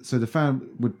fans. So the fan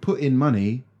would put in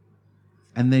money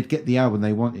and they'd get the album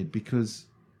they wanted, because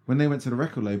when they went to the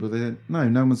record label, they said, no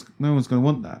one's going to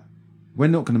want that. We're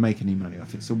not going to make any money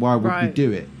off it, so why would we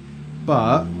do it?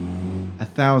 But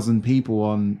 1,000 people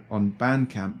on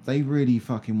Bandcamp, they really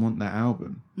fucking want that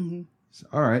album. Mm-hmm. So,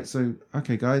 all right, so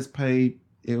okay, guys,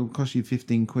 it'll cost you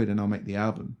 15 quid and I'll make the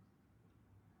album.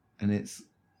 And it's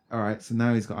all right. So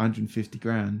now he's got 150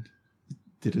 grand.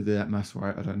 Did I do that maths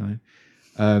right? I don't know.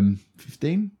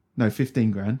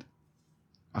 15 grand.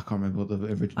 I can't remember what the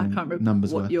original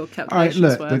numbers were. Your calculations all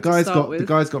right, look, the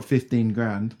guy's got 15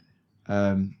 grand.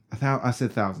 I said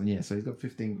 1,000, yeah. So he's got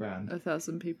 15 grand.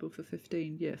 1,000 people for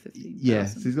 15, yeah, 15. Yeah,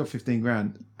 so he's got 15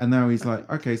 grand, and now he's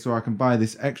like, okay, so I can buy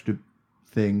this extra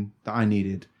thing that I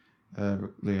needed, not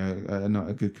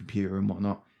a good computer and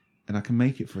whatnot, and I can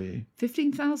make it for you.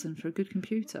 15,000 for a good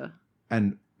computer.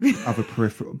 And other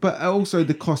peripheral, but also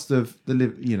the cost of the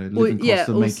living cost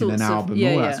of making an album,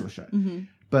 all that sort of shit. Mm-hmm.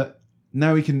 But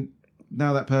now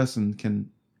that person can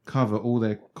cover all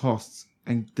their costs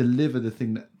and deliver the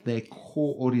thing that their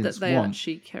core audience that they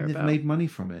actually care about. They've made money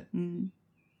from it. Mm.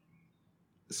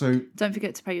 So don't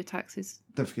forget to pay your taxes.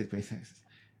 Don't forget to pay taxes.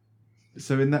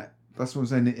 So that's what I'm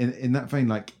saying. In that vein,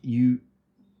 like you've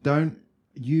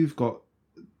got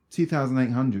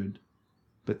 2,800,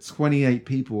 but 28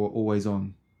 people are always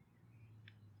on.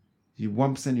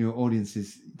 1% of your audience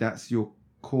that's your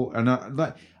core, and I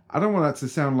don't want that to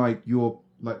sound like you're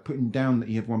like putting down that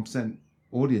you have 1%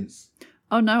 audience.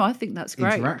 Oh no, I think that's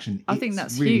great. Interaction. I think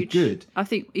that's really huge. Good. I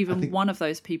think one of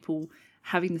those people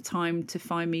having the time to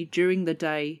find me during the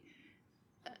day,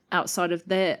 outside of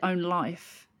their own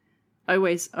life. I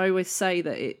always say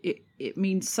that it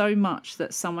means so much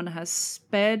that someone has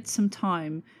spared some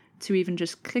time to even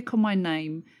just click on my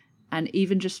name and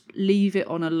even just leave it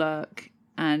on a lurk.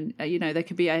 And, they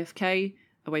could be AFK,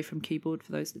 away from keyboard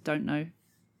for those that don't know,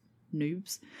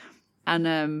 noobs.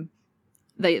 And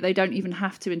they don't even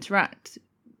have to interact.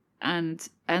 And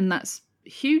that's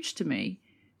huge to me,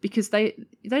 because they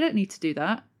don't need to do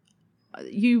that.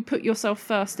 You put yourself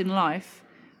first in life.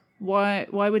 Why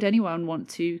would anyone want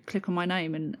to click on my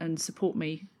name and support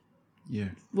me? Yeah.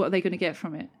 What are they going to get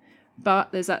from it?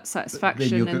 But there's that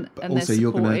satisfaction and they're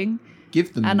supporting.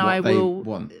 Give them and what I will, they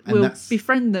want. And will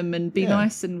befriend them and be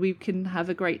nice, and we can have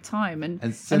a great time. And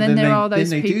then there are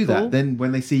those people. Do that. Then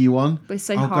when they see you on, they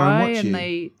say hi and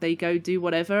they go do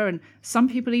whatever. And some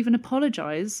people even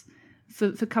apologise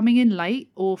for coming in late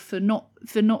or for not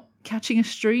catching a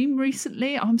stream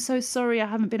recently. I'm so sorry I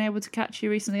haven't been able to catch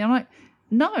you recently. I'm like,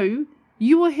 no,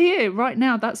 you are here right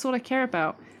now. That's all I care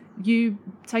about. You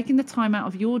taking the time out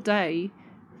of your day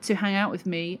to hang out with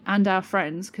me and our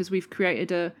friends, because we've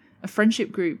created a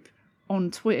friendship group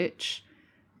on Twitch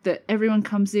that everyone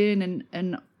comes in,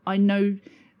 and I know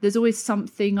there's always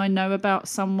something I know about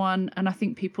someone, and I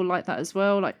think people like that as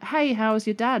well. Like, hey, how's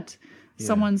your dad? Yeah.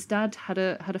 Someone's dad had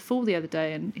a fall the other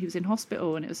day and he was in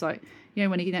hospital, and it was like,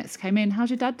 when he next came in, how's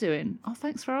your dad doing? Oh,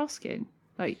 thanks for asking.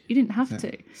 Like, you didn't have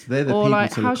to. So they're the or people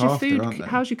like, to how's look your after, food? aren't they?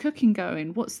 How's your cooking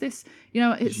going? What's this?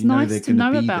 It's nice to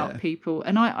know about people,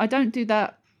 and I don't do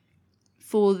that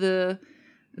for the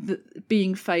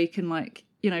being fake and like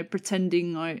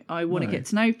pretending I want to get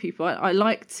to know people. I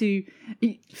like to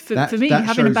for me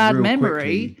having a bad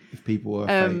memory. If people are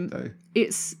fake, though,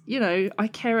 it's I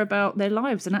care about their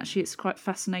lives, and actually it's quite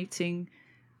fascinating.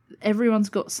 Everyone's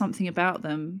got something about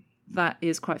them that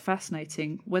is quite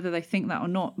fascinating, whether they think that or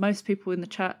not. Most people in the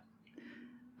chat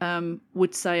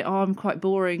would say, "Oh, I'm quite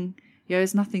boring.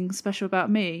 There's nothing special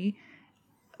about me,"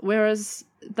 whereas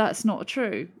that's not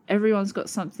true. Everyone's got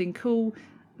something cool.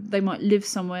 They might live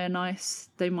somewhere nice.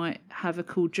 They might have a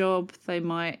cool job. They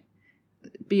might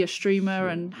be a streamer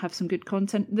and have some good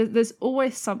content. There's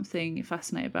always something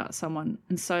fascinating about someone.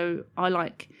 And so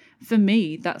for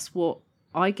me, that's what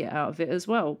I get out of it as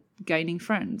well. Gaining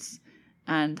friends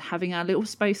and having our little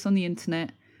space on the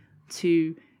internet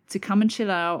to come and chill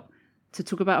out, to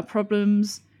talk about our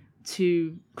problems,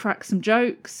 to crack some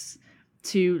jokes,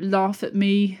 to laugh at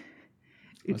me.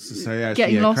 I was to say, actually,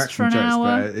 getting lost for an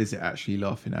hour. But is it actually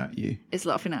laughing at you? It's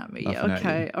laughing at me.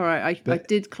 Okay. All right. I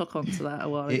did clock onto that a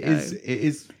while ago. It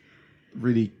is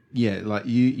really, like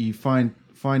you find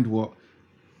what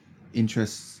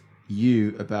interests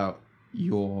you about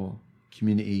your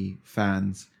community,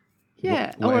 fans.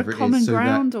 Yeah, or a common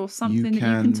ground or something that you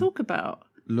can talk about.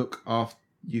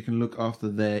 You can look after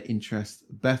their interests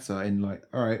better in like,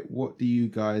 all right, what do you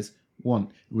guys want?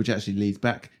 Which actually leads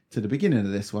back to the beginning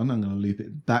of this one. I'm going to loop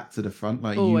it back to the front,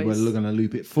 like always. You were going to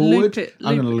loop it forward.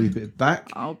 I'm going to loop it back.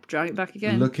 I'll drag it back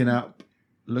again. Looking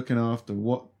after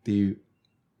what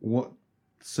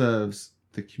serves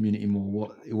the community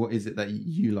more? What is it that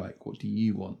you like? What do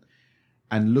you want?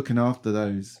 And looking after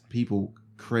those people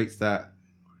creates that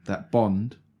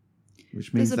bond,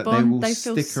 which means that they will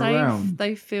stick around.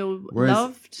 They feel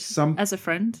loved as a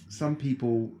friend.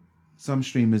 Some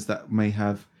streamers that may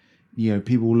have,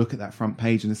 people will look at that front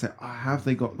page and they say, have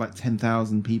they got like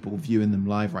 10,000 people viewing them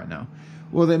live right now?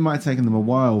 Well, it might have taken them a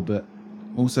while, but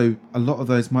also a lot of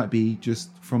those might be just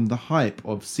from the hype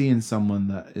of seeing someone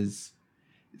that is.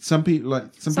 Some people go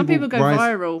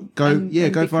viral. Go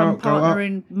viral, go up,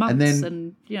 in months, and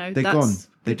then they're gone.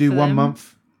 They do 1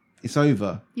 month, it's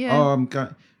over. Yeah. Oh, I'm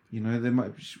going. They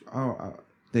might.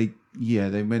 They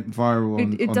went viral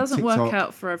on. It doesn't TikTok. work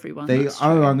out for everyone.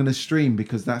 I'm going to stream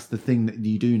because that's the thing that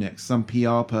you do next. Some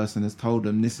PR person has told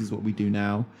them this is what we do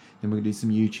now. Then we're going to do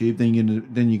some YouTube. Then you're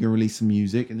going to release some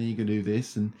music, and then you're going to do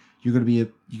this, and you're going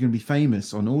to be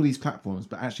famous on all these platforms.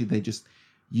 But actually, they just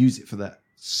use it for that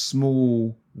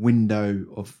small window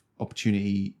of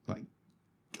opportunity, like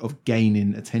of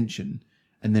gaining attention,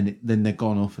 and then they're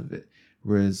gone off of it.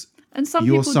 Whereas some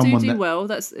people do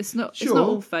well. It's not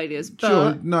all failures. But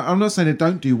sure, no, I'm not saying they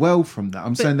don't do well from that.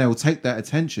 I'm saying they will take that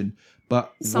attention.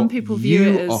 But some people view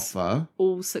it as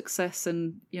all success,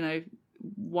 and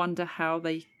wonder how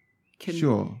they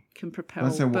can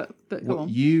propel. But what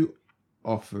you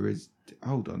offer is,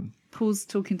 hold on. Paul's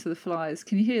talking to the flies.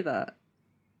 Can you hear that?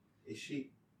 Is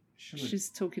she? She's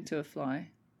talking to a fly.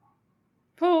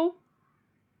 Paul.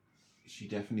 She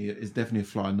definitely a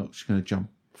fly. Not just going to jump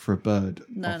for a bird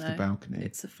off the balcony.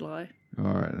 It's a fly. All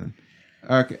right then.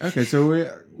 Okay. So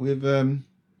we've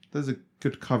there's a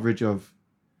good coverage of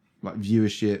like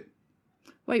viewership.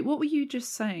 Wait, what were you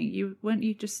just saying? Weren't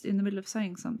you just in the middle of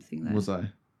saying something there? Was I?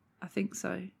 I think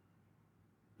so.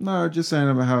 No, just saying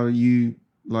about how you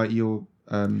like your.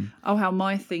 How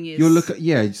my thing is.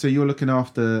 So you're looking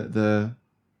after the.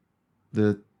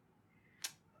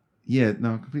 Yeah,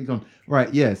 no, completely gone.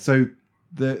 Right, yeah. So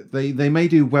they may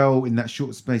do well in that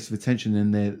short space of attention,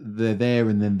 and they're there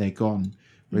and then they're gone.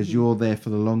 Whereas you're there for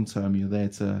the long term. You're there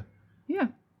to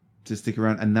stick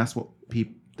around, and that's what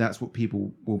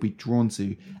people will be drawn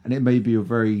to. And it may be a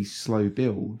very slow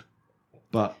build,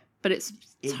 but it's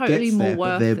totally more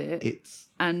worth it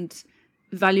and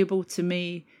valuable to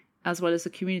me as well as the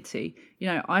community.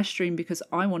 I stream because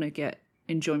I want to get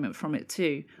enjoyment from it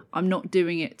too. I'm not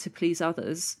doing it to please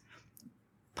others.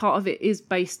 Part of it is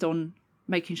based on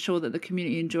making sure that the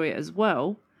community enjoy it as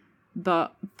well.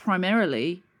 But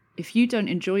primarily, if you don't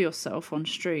enjoy yourself on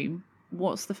stream,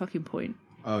 what's the fucking point?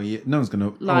 Oh yeah, no one's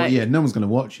gonna. No one's gonna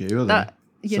watch you. Are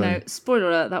they? Spoiler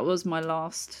alert. That was my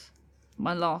last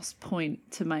point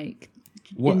to make.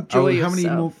 Enjoy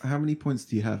yourself. How many points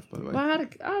do you have, by the way? Well,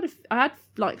 I had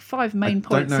like 5 main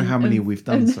points. I don't know how many we've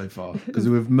done so far because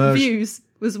we've merged. Views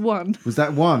was 1. Was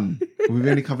that 1? We've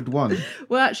only covered 1.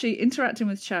 Well, actually, interacting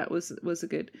with chat was a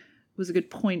good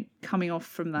point coming off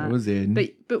from that. It was in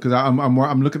because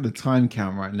I'm looking at the time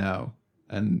count right now,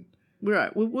 and we're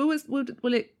right. We'll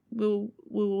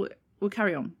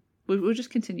carry on. We'll just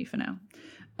continue for now.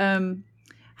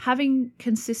 Having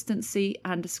consistency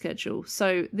and a schedule.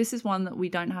 So this is one that we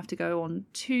don't have to go on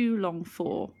too long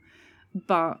for,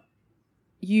 but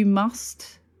you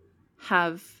must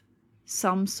have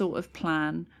some sort of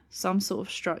plan, some sort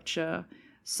of structure,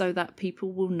 so that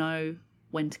people will know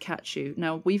when to catch you.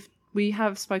 Now, we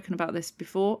have spoken about this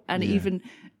before, and even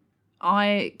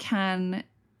I can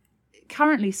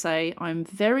currently say I'm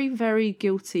very, very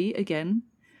guilty again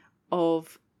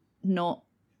of not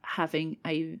having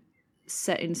a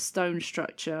set in stone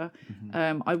structure.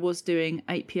 I was doing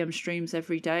 8 p.m. streams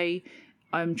every day.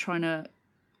 I'm trying to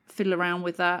fiddle around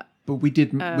with that. But we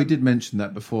did mention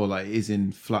that before, like it is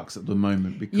in flux at the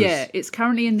moment because it's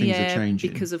currently in the air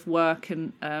because of work,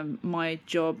 and my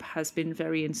job has been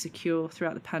very insecure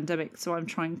throughout the pandemic. So I'm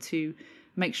trying to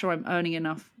make sure I'm earning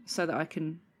enough so that I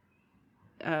can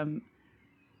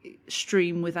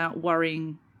stream without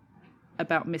worrying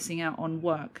about missing out on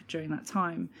work during that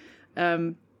time.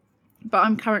 But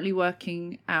I'm currently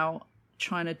working out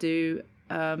trying to do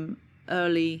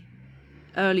early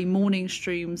morning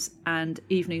streams and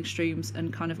evening streams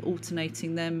and kind of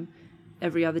alternating them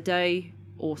every other day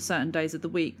or certain days of the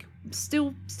week.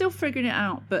 Still figuring it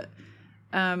out, but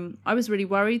I was really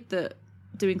worried that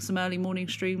doing some early morning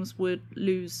streams would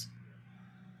lose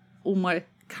all my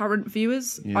current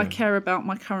viewers. I care about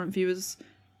my current viewers.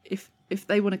 If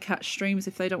they want to catch streams,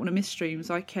 if they don't want to miss streams,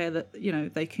 I care that,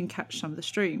 they can catch some of the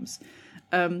streams.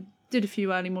 Did a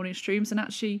few early morning streams, and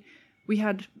actually we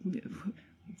had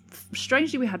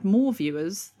more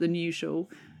viewers than usual,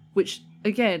 which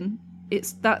again,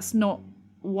 that's not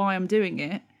why I'm doing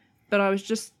it, but I was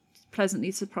just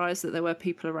pleasantly surprised that there were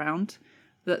people around.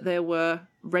 that there were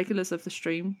regulars of the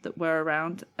stream that were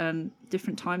around, and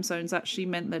different time zones actually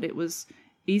meant that it was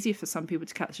easier for some people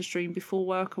to catch a stream before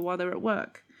work or while they're at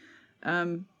work.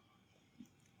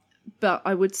 But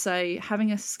I would say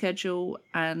having a schedule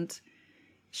and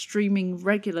streaming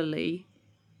regularly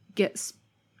gets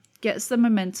the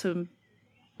momentum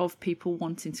of people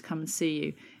wanting to come and see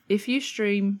you. If you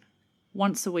stream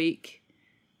once a week,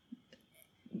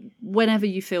 whenever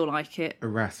you feel like it,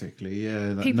 erratically,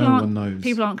 no one knows.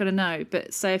 People aren't going to know.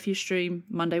 But say if you stream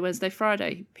Monday, Wednesday,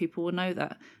 Friday, people will know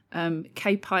that.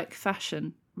 Kay Pike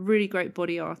Fashion, really great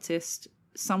body artist,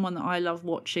 someone that I love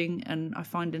watching and I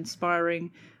find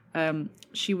inspiring.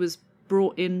 She was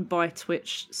brought in by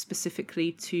Twitch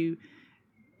specifically to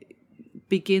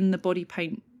begin the body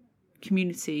paint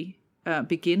community.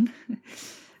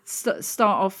 Start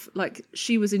off, like,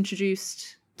 she was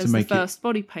introduced as the first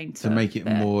body painter to make it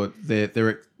there. More they're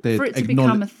for it to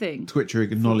become a thing. Twitch are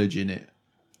acknowledging it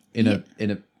in a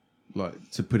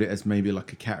like, to put it as maybe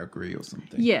like a category or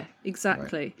something. Yeah,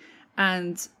 exactly.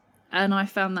 Right. And I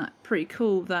found that pretty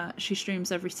cool that she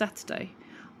streams every Saturday.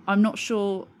 I'm not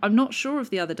sure of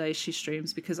the other days she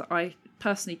streams because I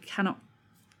personally cannot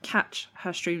catch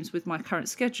her streams with my current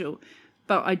schedule.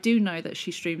 But I do know that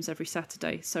she streams every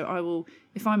Saturday. So I will,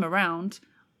 if I'm around,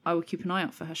 I will keep an eye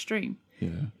out for her stream. Yeah.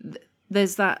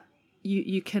 There's that,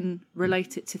 you can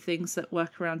relate it to things that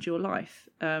work around your life.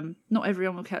 Not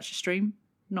everyone will catch a stream.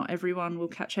 Not everyone will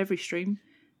catch every stream.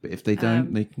 But if they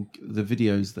don't, they can, the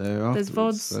videos there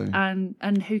afterwards. There's VODs,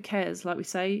 and who cares? Like we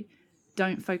say,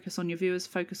 don't focus on your viewers,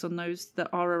 focus on those that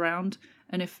are around.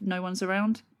 And if no one's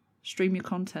around, stream your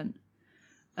content.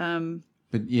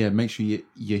 But yeah, make sure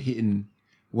you're hitting,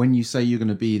 when you say you're going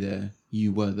to be there,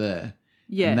 you were there.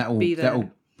 Yeah, and that'll, be there.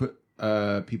 That'll put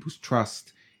people's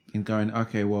trust in going,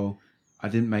 okay, well, I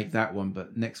didn't make that one,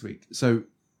 but next week. So,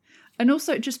 and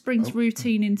also it just brings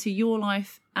routine into your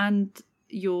life and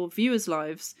your viewers'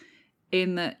 lives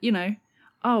in that,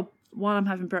 while I'm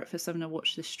having breakfast, I'm going to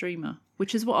watch this streamer,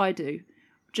 which is what I do.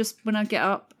 Just when I get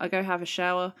up, I go have a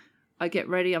shower, I get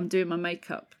ready, I'm doing my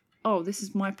makeup. Oh, this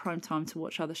is my prime time to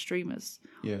watch other streamers.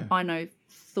 Yeah. I know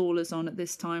Thorla's on at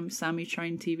this time, Sammy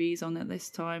Train TV's on at this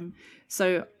time.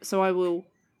 So I will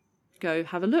go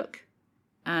have a look.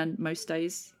 And most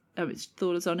days, it's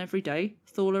Thorla's on every day.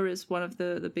 Thorla is one of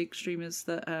the big streamers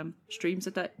that streams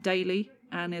daily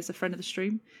and is a friend of the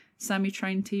stream. Sammy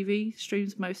Train TV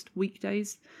streams most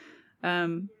weekdays.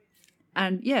 And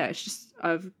yeah, it's just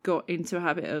I've got into a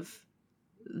habit of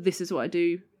this is what I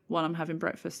do while I'm having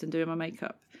breakfast and doing my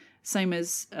makeup. Same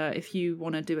as if you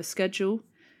want to do a schedule,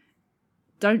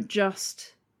 don't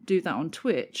just do that on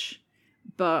Twitch,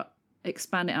 but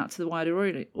expand it out to the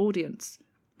wider audience.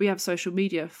 We have social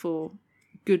media for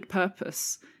good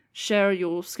purpose. Share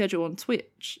your schedule on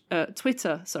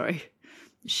Twitter.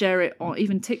 Share it on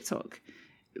even TikTok.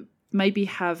 Maybe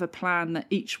have a plan that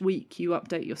each week you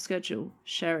update your schedule.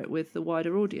 Share it with the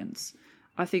wider audience.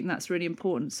 I think that's really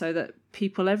important so that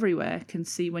people everywhere can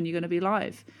see when you're going to be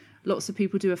live. Lots of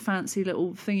people do a fancy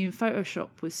little thing in Photoshop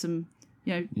with some,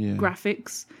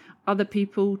 graphics. Other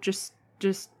people just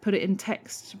put it in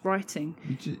text writing.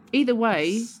 Either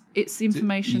way, it's the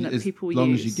information that people use. As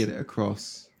long as you get it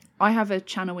across. I have a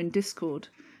channel in Discord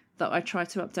that I try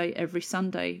to update every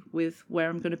Sunday with where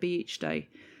I'm going to be each day.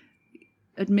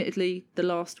 Admittedly, the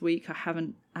last week I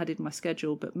haven't added my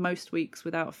schedule, but most weeks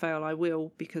without fail I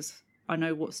will, because I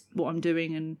know what I'm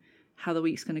doing and how the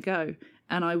week's going to go.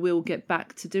 And I will get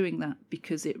back to doing that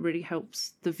because it really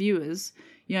helps the viewers.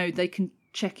 They can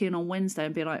check in on Wednesday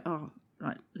and be like, oh,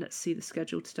 right, let's see the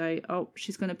schedule today. Oh,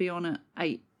 she's going to be on at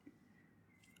 8.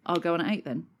 I'll go on at 8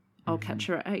 then. I'll catch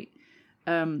her at 8.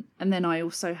 And then I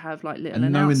also have like little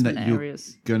announcement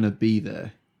areas. You're going to be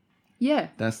there. Yeah.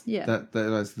 That's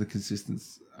the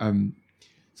consistency.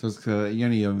 So the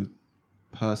only other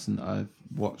person I've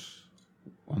watched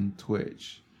on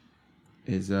Twitch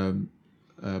is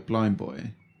Blind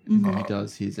Boy. And he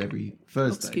does his every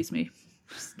Thursday. Excuse me.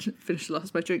 Finished the last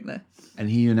of my drink there. And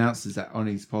he announces that on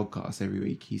his podcast every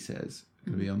week. He says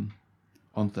going to be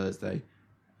on Thursday.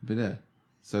 I'll be there.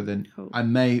 So then I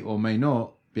may or may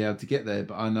not be able to get there,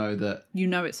 but I know that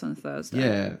it's on Thursday.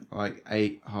 Yeah, like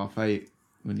 8:30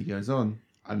 when he goes on.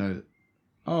 I know that.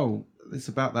 Oh, it's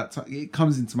about that time. It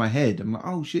comes into my head. I'm like,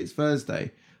 oh shit, it's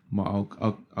Thursday. I'll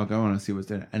go on and see what's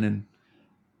doing, and then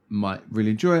might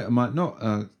really enjoy it. I might not.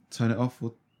 Turn it off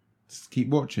or just keep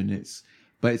watching. It's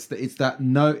that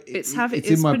no. It's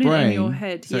in my brain. In your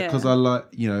head, so, because I like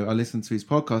I listen to his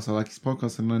podcast. I like his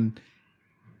podcast, and then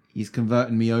he's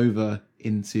converting me over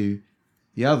into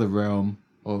the other realm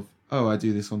of I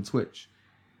do this on Twitch.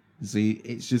 So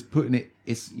it's just putting it.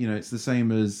 It's it's the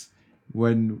same as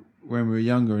when we were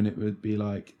younger, and it would be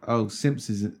like, oh,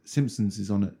 Simpsons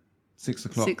is on at 6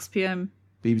 o'clock, 6 p.m.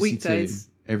 BBC weekdays.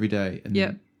 2 every day, and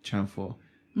then Channel 4.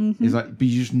 Mm-hmm. It's like, but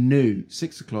you just knew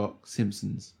 6 o'clock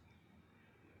Simpsons.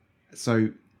 So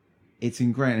it's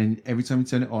ingrained, and every time you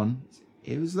turn it on,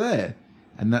 it was there,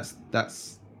 and that's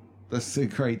the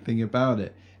great thing about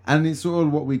it. And it's sort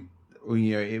of what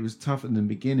it was tough in the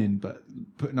beginning, but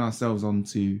putting ourselves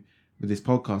onto with this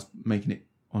podcast, making it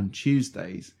on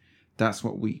Tuesdays, that's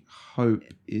what we hope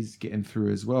is getting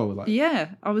through as well. Like,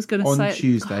 I was going to say on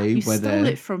Tuesday, you stole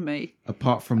it from me.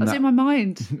 Apart from that, I was in my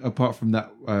mind. Apart from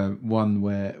that one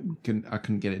where I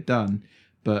couldn't get it done,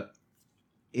 but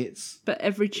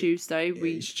every Tuesday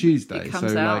it's Tuesday, it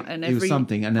comes so out, like, and it was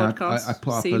something, and I put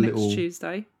up a little next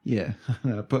Tuesday. Yeah,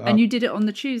 and you did it on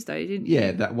the Tuesday, didn't you?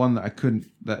 Yeah, that one that I couldn't,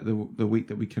 that the week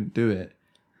that we couldn't do it,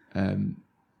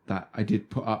 that I did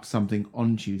put up something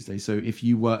on Tuesday. So if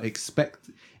you were if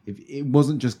it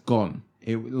wasn't just gone,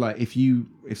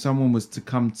 if someone was to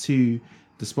come to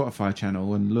the Spotify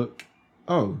channel and look,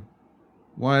 oh,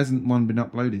 why hasn't one been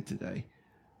uploaded today?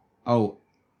 Oh,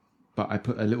 but I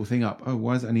put a little thing up. Oh,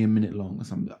 why is it only a minute long or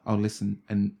something? I'll listen,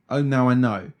 and now I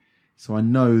know. So I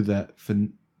know that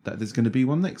that there's going to be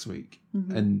one next week,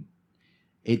 and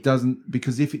it doesn't,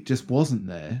 because if it just wasn't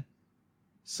there,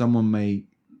 someone may.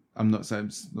 I'm not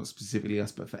saying, not specifically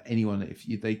us, but for anyone,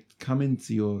 if they come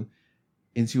into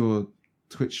your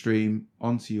Twitch stream,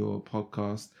 onto your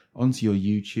podcast, onto your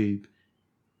YouTube,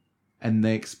 and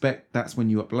they expect that's when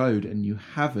you upload, and you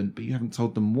haven't, but you haven't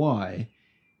told them why,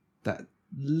 that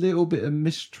little bit of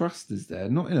mistrust is there.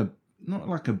 Not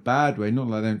like a bad way, not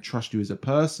like they don't trust you as a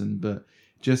person, but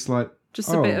just like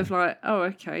a bit of like, oh,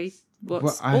 okay,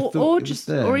 what's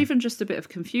or even just a bit of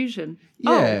confusion.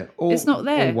 Yeah, it's not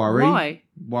there. Or worry.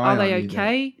 Why are they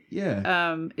okay?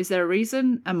 Yeah. Is there a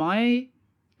reason? Am I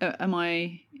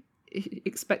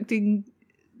expecting?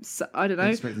 I don't know.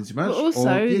 Expecting too much. But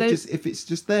also, if it's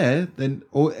just there, then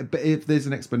but if there's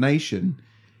an explanation,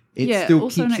 it still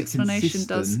keeps it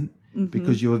consistent.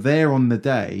 Because you're there on the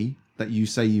day that you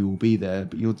say you will be there,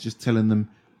 but you're just telling them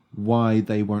why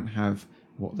they won't have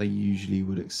what they usually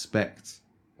would expect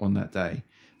on that day.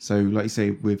 So like you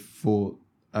say, for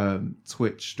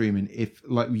Twitch streaming, if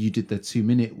like you did the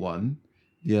 2-minute one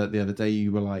the other day,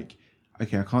 you were like,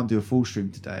 okay, I can't do a full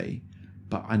stream today,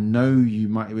 but I know you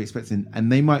might be expecting, and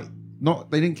they might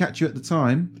not, they didn't catch you at the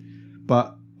time,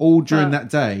 but all during that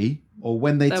day, or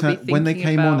when they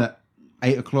came on at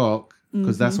 8 o'clock,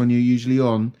 because that's when you're usually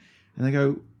on, and they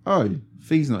go, oh,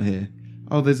 Fee's not here.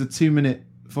 Oh, there's a 2-minute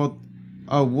for.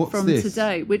 Oh, what's from this? From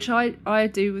today, which I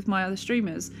do with my other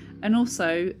streamers. And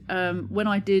also, when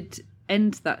I did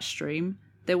end that stream,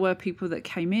 there were people that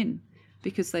came in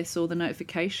because they saw the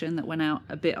notification that went out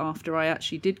a bit after I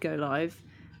actually did go live,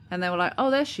 and they were like, oh,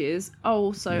 there she is. Oh,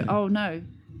 also, oh no,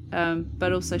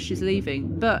 but also she's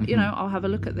leaving. But I'll have a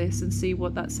look at this and see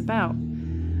what that's about.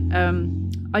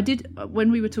 I did,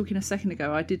 when we were talking a second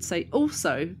ago, I did say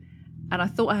also, and I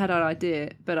thought I had an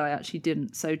idea, but I actually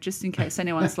didn't. So just in case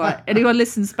anyone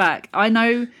listens back, I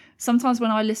know sometimes when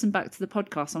I listen back to the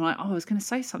podcast, I'm like, oh, I was going to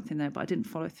say something there, but I didn't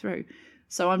follow through.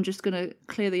 So I'm just going to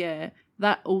clear the air.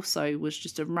 That also was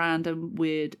just a random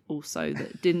weird also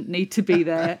that didn't need to be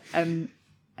there. And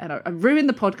I ruined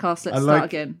the podcast. Let's start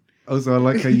again. Also, I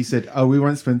like how you said, oh, we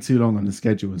won't spend too long on the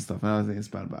schedule and stuff. I think it's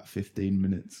about 15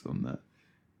 minutes on that.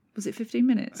 Was it 15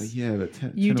 minutes? Yeah, but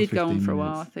 10 you 10 did go on minutes. for a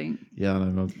while, I think. Yeah, I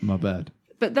know, my bad.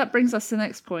 But that brings us to the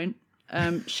next point.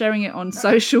 Sharing it on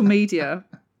social media.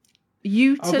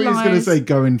 Utilise... I was going to say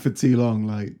going for too long.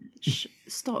 Like,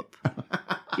 stop.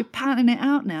 You're padding it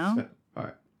out now. All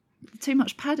right. Too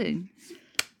much padding.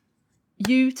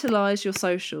 Utilise your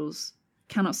socials.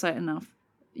 Cannot say it enough.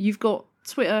 You've got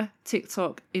Twitter,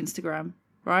 TikTok, Instagram,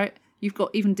 right? You've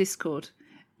got even Discord.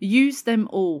 Use them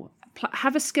all.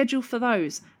 Have a schedule for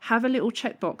those. Have a little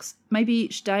checkbox, maybe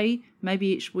each day, maybe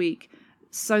each week,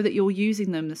 so that you're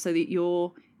using them, so that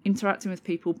you're interacting with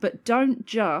people. But don't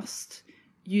just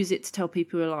use it to tell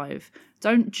people you're alive.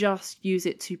 Don't just use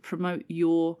it to promote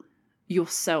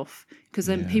yourself, because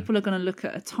then people are going to look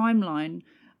at a timeline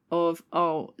of,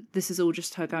 oh, this is all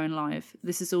just her going live.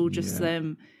 This is all just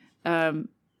them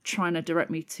trying to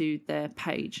direct me to their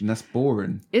page. And that's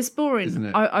boring. It's boring. Isn't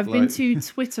it? I've been to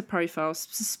Twitter profiles,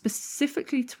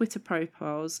 specifically Twitter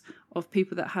profiles of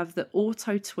people that have the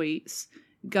auto tweets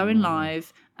going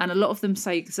live, and a lot of them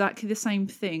say exactly the same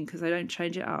thing because they don't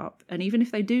change it up. And even if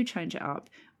they do change it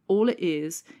up, all it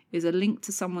is a link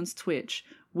to someone's Twitch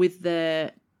with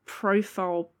their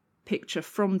profile picture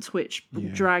from Twitch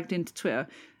dragged into Twitter.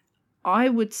 I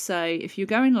would say if you're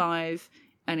going live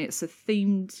and it's a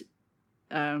themed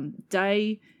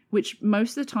day which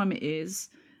most of the time it is,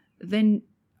 then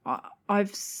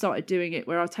I've started doing it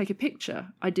where I'll take a picture.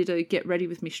 I did a get ready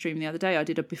with me stream the other day. I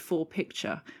did a before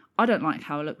picture. I don't like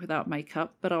how I look without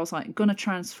makeup, but I was like, gonna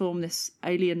transform this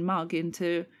alien mug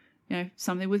into,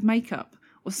 something with makeup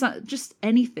or just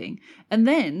anything. And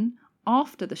then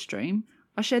after the stream,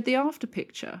 I shared the after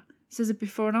picture. It says a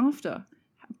before and after,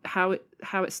 how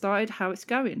it started, how it's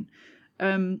going.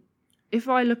 If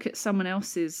I look at someone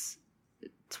else's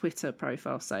Twitter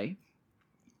profile, say,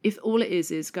 if all it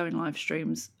is going live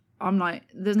streams, I'm like,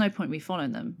 there's no point me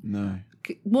following them. No.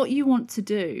 What you want to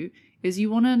do is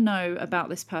you want to know about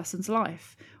this person's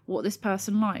life, what this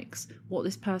person likes, what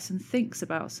this person thinks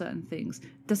about certain things.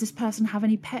 Does this person have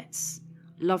any pets?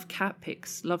 Love cat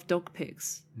pics, love dog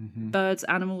pics, birds,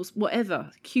 animals,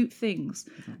 whatever, cute things.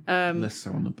 Less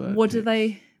so on the bird What pics. do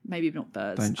they... Maybe not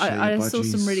birds. I saw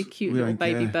some really cute little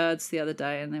baby birds the other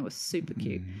day, and they were super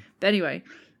cute. But anyway,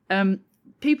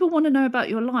 people want to know about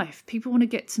your life. People want to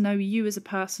get to know you as a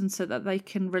person so that they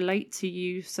can relate to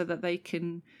you, so that they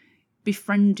can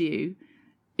befriend you.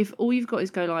 If all you've got is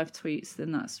go live tweets,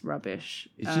 then that's rubbish.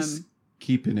 It's just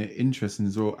keeping it interesting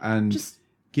as well, and just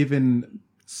giving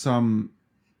some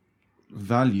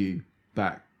value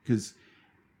back. Because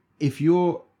if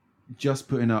you're just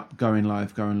putting up going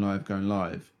live,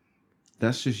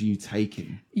 that's just you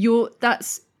taking.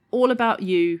 That's all about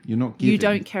you. You're not giving. You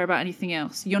don't care about anything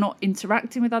else. You're not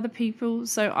interacting with other people.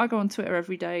 So I go on Twitter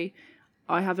every day.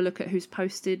 I have a look at who's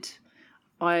posted.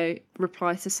 I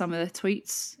reply to some of their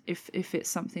tweets if it's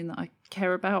something that I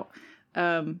care about.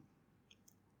 And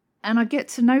I get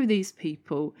to know these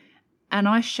people, and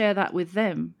I share that with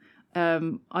them.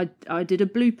 I did a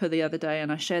blooper the other day,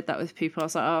 and I shared that with people. I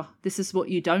was like, oh, this is what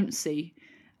you don't see.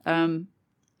 And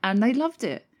they loved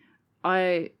it.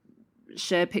 I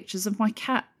share pictures of my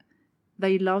cat.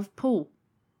 They love Paul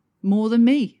more than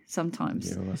me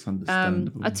sometimes. Yeah, well, that's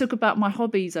understandable. I talk about my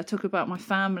hobbies. I talk about my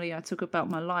family. I talk about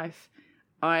my life.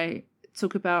 I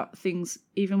talk about things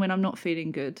even when I'm not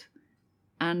feeling good.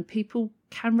 And people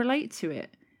can relate to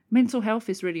it. Mental health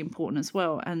is really important as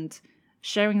well. And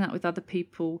sharing that with other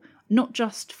people, not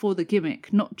just for the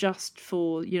gimmick, not just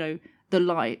for, the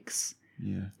likes.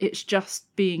 Yeah. It's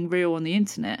just being real on the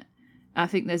internet. I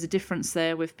think there's a difference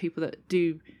there with people that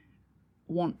do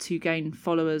want to gain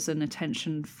followers and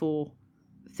attention for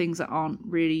things that aren't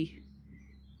really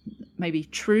maybe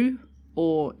true,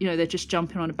 or, they're just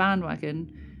jumping on a bandwagon,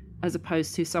 as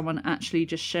opposed to someone actually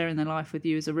just sharing their life with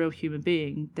you as a real human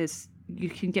being. You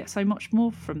can get so much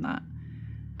more from that.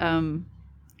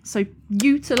 So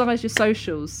utilize your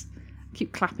socials.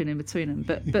 Keep clapping in between them,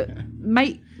 but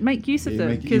make use of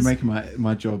them. You're making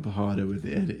my job harder with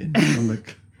the editing.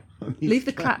 Leave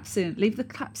the claps in. Leave the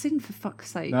claps in, for fuck's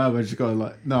sake. No, but I just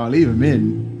gotta I'll leave them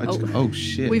in. Oh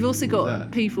shit. We've also got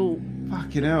people,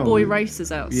 fucking hell, boy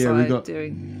racers outside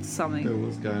doing something.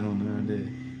 What's going on around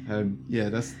here?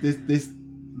 That's this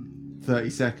 30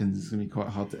 seconds is gonna be quite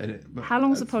hard to edit. But how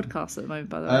long's the podcast at the moment,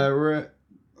 by the way? I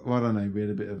don't know. We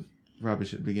had a bit of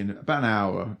rubbish at the beginning. About an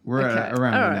hour. We're at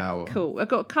around an hour. Cool. I've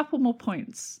got a couple more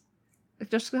points.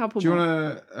 Just a couple. Do you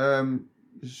want to?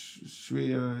 Should we?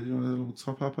 You want a little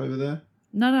top up over there?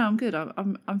 No, I'm good.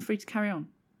 I'm free to carry on.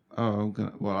 Oh,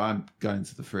 I'm going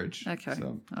to the fridge. Okay.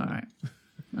 So, all right.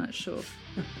 No, sure.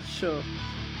 Don't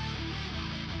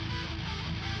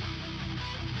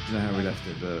know how we left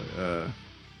it, but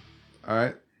all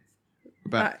right.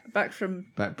 Back.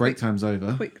 Break time's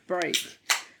over. Quick break.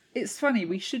 It's funny.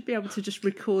 We should be able to just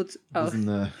record.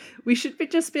 We should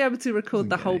just be able to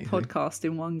record the whole podcast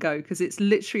in one go, because it's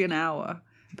literally an hour.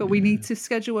 But we need to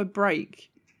schedule a break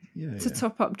to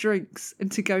top up drinks and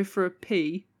to go for a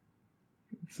pee.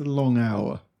 It's a long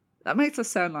hour. That makes us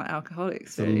sound like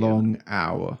alcoholics. It's a long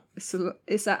hour. It's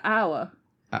an hour.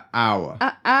 An hour.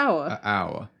 An hour. An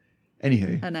hour.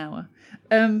 Anywho. An hour.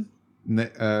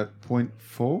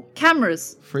 0.4?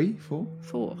 Cameras. 3? 4?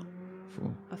 4.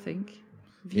 4. I think.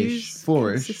 Views,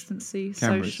 4-ish. Consistency,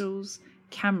 Cameras. Socials,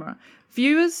 camera.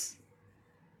 Viewers,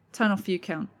 turn off view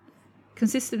count.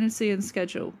 Consistency and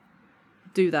schedule,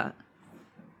 do that.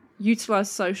 Utilize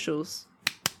socials.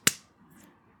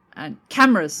 And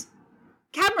cameras.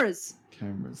 It's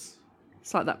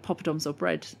like that poppadoms or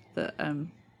bread that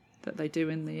they do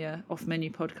in the Off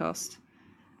Menu podcast.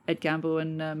 Ed Gamble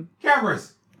and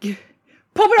cameras.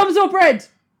 Poppadoms or bread.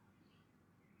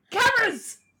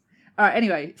 Cameras. All right.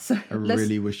 Anyway, so I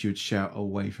really wish you'd shout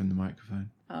away from the microphone.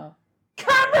 Oh,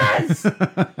 cameras.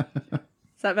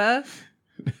 Is that better?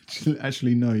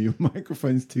 Actually, no. Your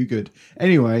microphone's too good.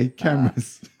 Anyway,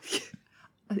 cameras.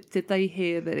 Did they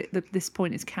hear that this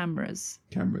point is cameras?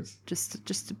 Cameras. Just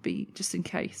in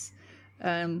case.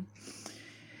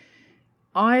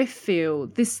 I feel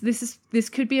this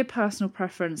could be a personal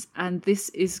preference, and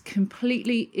it's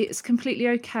completely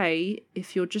okay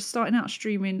if you're just starting out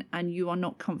streaming and you are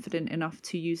not confident enough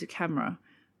to use a camera.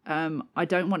 I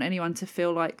don't want anyone to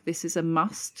feel like this is a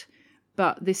must,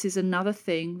 but this is another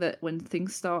thing that when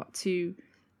things start to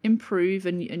improve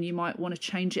and you might want to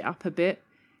change it up a bit,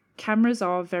 cameras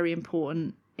are very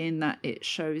important in that it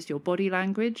shows your body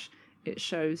language, it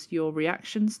shows your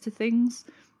reactions to things,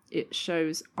 it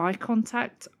shows eye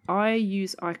contact. I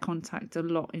use eye contact a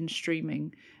lot in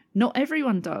streaming. Not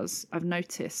everyone does, I've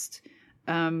noticed.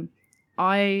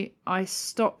 I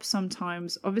stop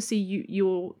sometimes. Obviously,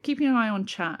 you're keeping an eye on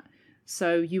chat,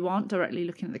 so you aren't directly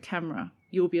looking at the camera.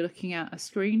 You'll be looking at a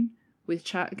screen with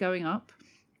chat going up.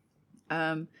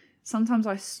 Sometimes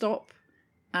I stop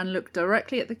and look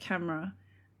directly at the camera,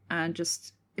 and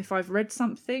just, if I've read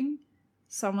something,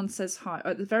 someone says hi.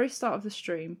 At the very start of the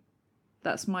stream,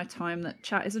 that's my time that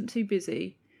chat isn't too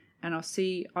busy, and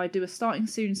I do a starting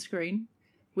soon screen,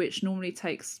 which normally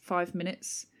takes 5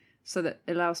 minutes, so that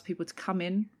it allows people to come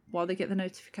in while they get the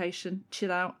notification,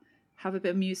 chill out, have a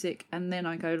bit of music, and then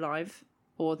I go live.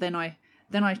 Or then I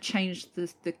change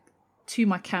the to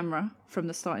my camera from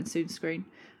the starting soon screen.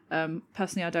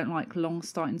 Personally, I don't like long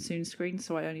starting soon screens,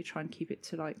 so I only try and keep it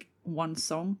to like one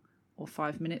song or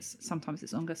 5 minutes. Sometimes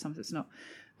it's longer, sometimes it's not.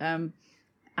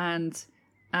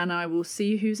 And I will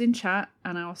see who's in chat,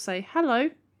 and I'll say, hello,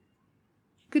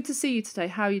 good to see you today,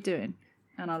 how are you doing?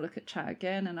 And I'll look at chat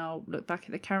again, and I'll look back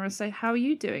at the camera and say, how are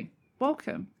you doing?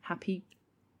 Welcome. Happy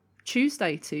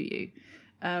Tuesday to you.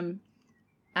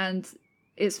 And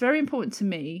it's very important to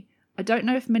me. I don't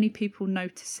know if many people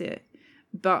notice it,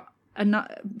 but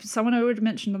someone I already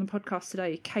mentioned on the podcast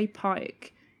today, Kay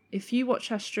Pike, if you watch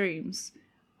her streams,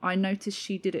 I noticed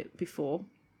she did it before.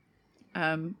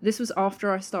 This was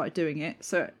after I started doing it,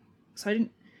 so I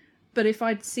didn't. But if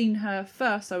I'd seen her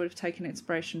first, I would have taken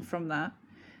inspiration from that.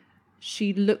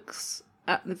 She looks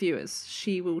at the viewers.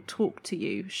 She will talk to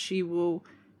you. She will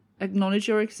acknowledge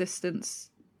your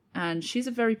existence. And she's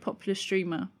a very popular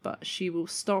streamer, but she will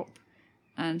stop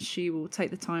and she will take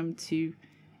the time to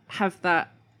have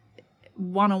that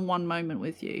one-on-one moment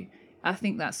with you. I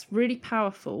think that's really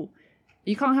powerful.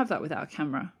 You can't have that without a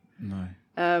camera. No.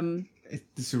 It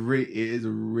is a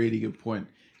really good point,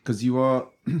 because you are,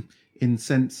 in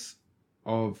sense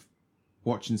of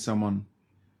watching someone,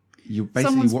 you're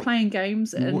basically someone's playing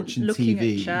games and looking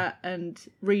TV. At chat and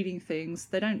reading things.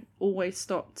 They don't always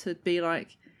stop to be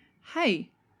like, hey,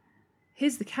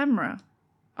 here's the camera.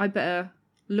 I better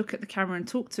look at the camera and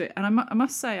talk to it. And I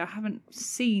must say, I haven't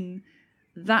seen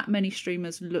that many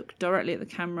streamers look directly at the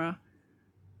camera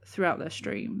throughout their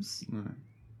streams. No.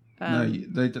 But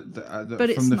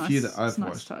from the few that I've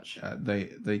watched,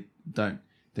 they don't.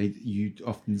 You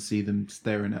often see them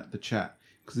staring at the chat,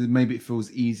 because maybe it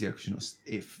feels easier, because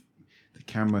if the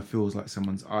camera feels like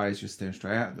someone's eyes just staring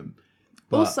straight at them.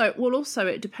 But also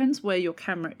it depends where your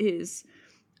camera is.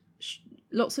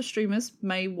 Lots of streamers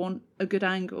may want a good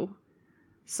angle,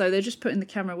 so they're just putting the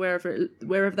camera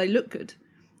wherever they look good.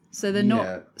 So they're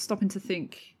not stopping to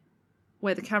think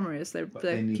where the camera is. They're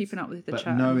keeping up with the chat.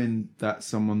 But knowing that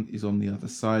someone is on the other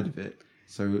side of it.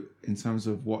 So in terms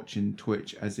of watching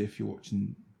Twitch, as if you're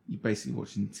basically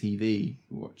watching TV,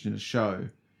 you're watching a show,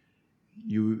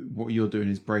 what you're doing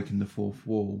is breaking the fourth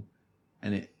wall,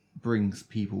 and it brings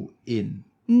people in,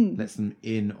 lets them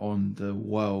in on the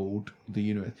world, the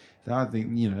universe. So I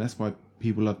think, that's why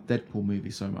people love Deadpool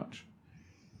movies so much.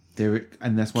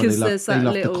 And that's why they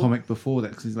love the comic before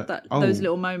that, because it's like those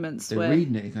little moments they're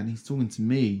reading it and he's talking to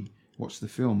me. Watch the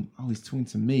film. Oh, he's talking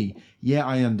to me. Yeah,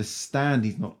 I understand.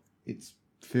 It's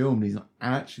filmed. He's not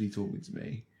actually talking to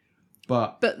me.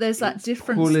 But there's that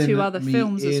difference to other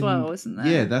films as well, isn't there?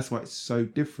 Yeah, that's why it's so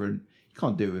different. You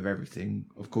can't do it with everything,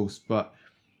 of course, but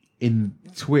in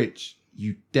Twitch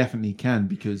you definitely can,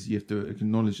 because you have to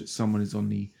acknowledge that someone is on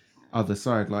the other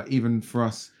side. Like, even for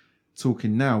us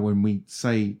talking now, when we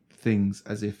say things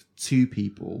as if two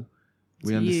people,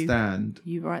 we understand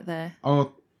you right there.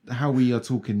 How we are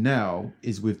talking now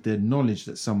is with the knowledge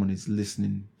that someone is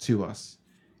listening to us.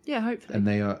 Yeah, hopefully.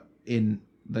 And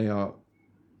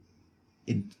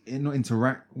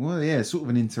sort of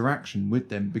an interaction with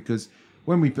them, because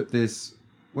when we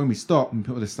stop and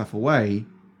put all this stuff away,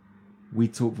 we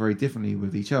talk very differently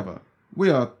with each other. We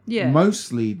are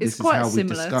mostly, this is how we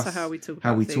discuss to how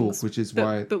we talk, which is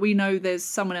why. But we know there's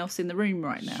someone else in the room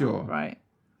right now, sure, right?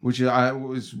 Which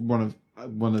was one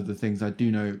of the things I do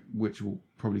know, which will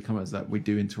probably come as that we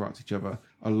do interrupt each other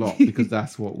a lot, because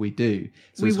that's what we do.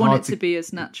 So we want it to be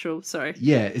as natural. Sorry,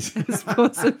 as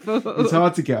possible. It's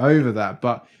hard to get over that,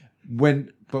 but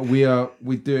But we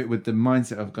do it with the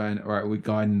mindset of going, all right, we're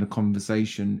guiding the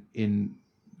conversation in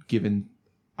giving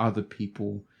other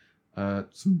people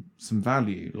some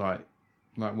value, like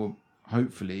well,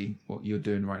 hopefully what you're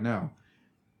doing right now.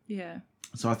 Yeah.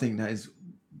 So I think that is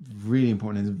really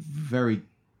important. It's very,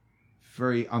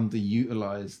 very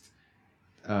underutilized,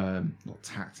 not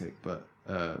tactic, but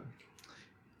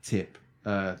tip.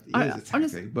 It is a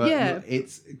tactic, but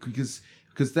it's because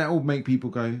that will make people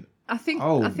go. I think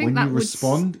when you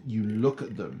respond, you look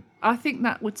at them. I think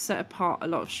that would set apart a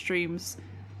lot of streams.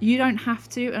 You don't have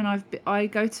to, and I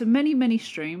go to many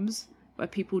streams where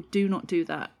people do not do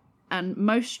that, and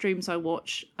most streams I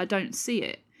watch, I don't see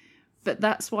it. But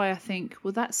that's why I think,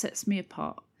 well, that sets me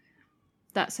apart.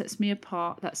 That sets me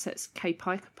apart. That sets Kay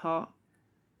Pike apart.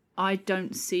 I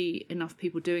don't see enough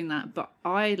people doing that, but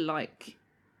I like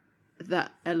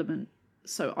that element,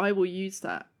 so I will use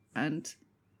that. And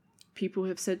people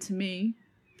have said to me,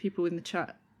 people in the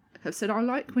chat have said, I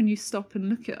like when you stop and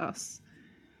look at us.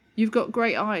 You've got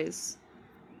great eyes.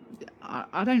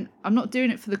 I'm not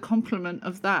doing it for the compliment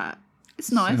of that.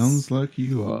 It's nice. Sounds like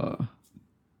you are.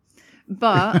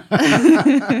 But,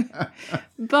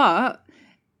 but,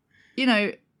 you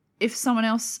know, if someone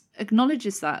else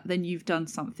acknowledges that, then you've done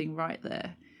something right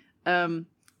there.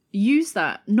 Use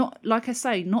that. Not, like I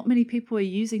say, not many people are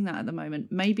using that at the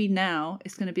moment. Maybe now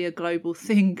it's going to be a global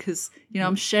thing because, you know,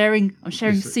 I'm sharing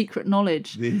secret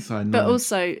knowledge. The inside knowledge. But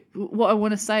also, what I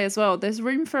want to say as well, there's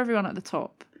room for everyone at the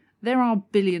top. There are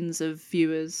billions of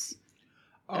viewers.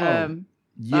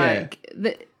 Yeah.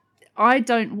 I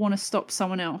don't want to stop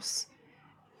someone else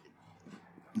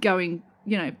going,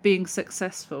 you know, being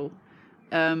successful.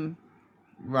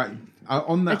 Right.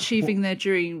 On that achieving their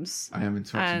dreams. I am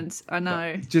interrupting. And I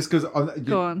know. But just because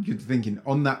you're thinking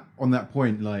on that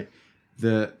point, like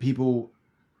the people,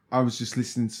 I was just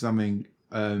listening to something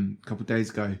a couple of days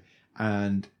ago,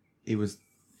 and it was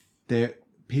there.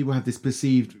 People have this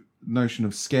perceived notion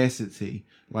of scarcity,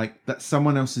 like that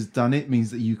someone else has done it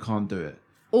means that you can't do it.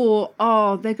 Or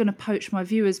they're going to poach my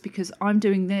viewers because I'm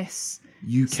doing this.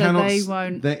 You cannot. They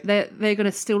won't. They're going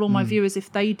to steal all my viewers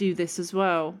if they do this as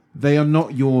well. They are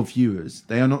not your viewers.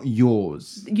 They are not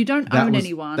yours. You don't own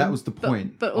anyone. That was the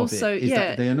point. But also,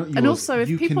 that they are not yours. And also,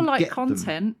 if people like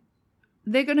content,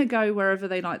 they're going to go wherever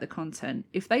they like the content.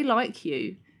 If they like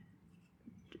you,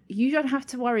 you don't have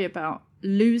to worry about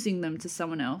losing them to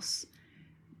someone else.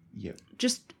 Yeah.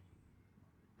 Just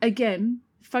again,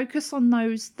 focus on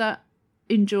those that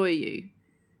enjoy you.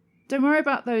 Don't worry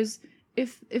about those.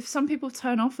 If some people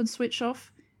turn off and switch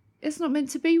off, it's not meant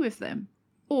to be with them.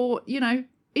 Or, you know,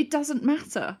 it doesn't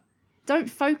matter. Don't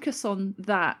focus on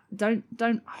that.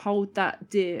 Don't hold that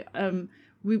dear.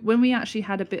 When we actually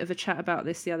had a bit of a chat about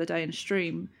this the other day in a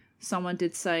stream, someone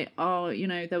did say, oh, you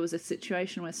know, there was a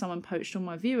situation where someone poached all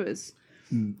my viewers.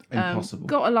 Impossible.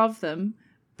 Gotta love them.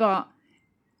 But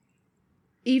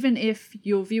even if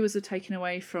your viewers are taken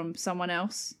away from someone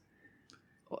else,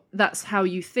 that's how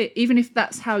you think. Even if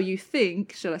that's how you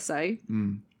think, shall I say,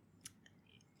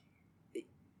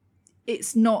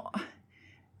 it's not.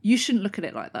 You shouldn't look at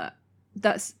it like that.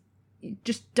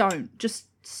 Just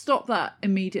stop that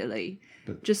immediately.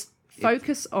 But just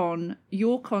focus on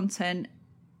your content.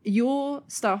 Your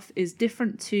stuff is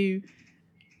different to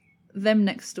them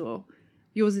next door.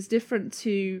 Yours is different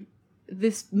to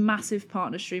this massive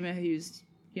partner streamer who's,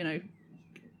 you know,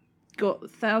 got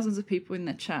thousands of people in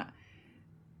their chat.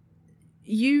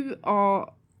 You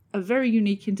are a very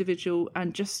unique individual,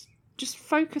 and just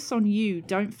focus on you.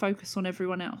 Don't focus on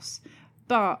everyone else.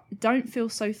 But don't feel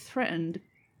so threatened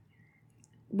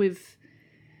with,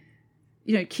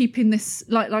 you know, keeping this,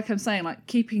 like I'm saying, like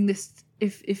keeping this,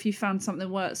 if you found something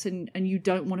works and you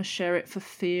don't want to share it for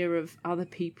fear of other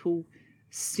people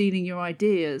stealing your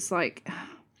ideas, like...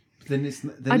 Then it's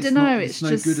no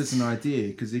good as an idea,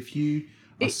 because if you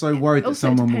are so worried that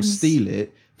someone will steal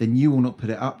it, then you will not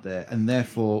put it up there, and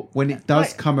therefore when it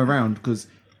does come around, because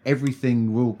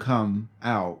everything will come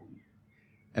out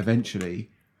eventually,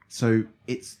 so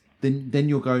it's then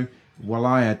you'll go, well,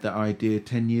 I had that idea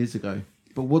 10 years ago,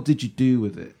 but what did you do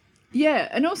with it? Yeah,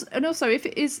 and also if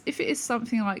it is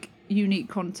something like unique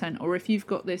content, or if you've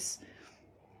got this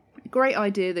great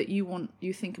idea that you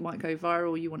think it might go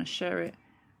viral, you want to share it,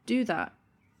 do that.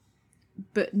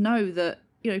 But know that,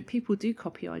 you know, people do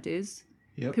copy ideas.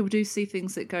 Yep. People do see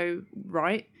things that go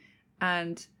right,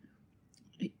 and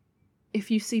if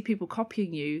you see people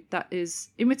copying you,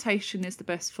 imitation is the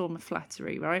best form of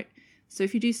flattery, right? So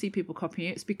if you do see people copying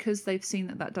you, it's because they've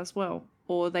seen that does well,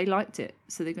 or they liked it,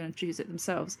 so they're going to choose it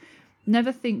themselves.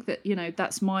 Never think that, you know,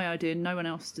 that's my idea, no one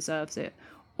else deserves it.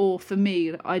 Or for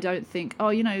me, I don't think, oh,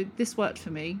 you know, this worked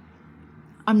for me,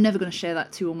 I'm never going to share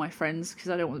that to all my friends because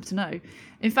I don't want them to know.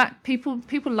 In fact, people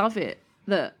love it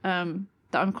that I'm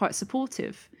quite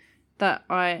supportive, that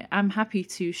I am happy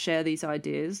to share these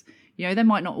ideas. You know, they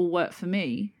might not all work for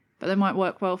me, but they might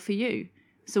work well for you.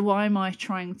 So why am I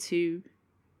trying to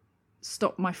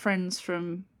stop my friends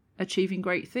from achieving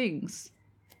great things?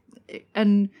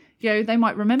 And, you know, they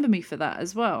might remember me for that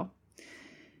as well.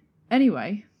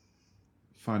 Anyway.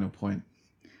 Final point.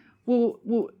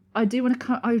 Well, I do want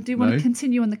to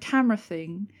continue on the camera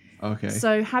thing. Okay.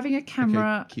 So having a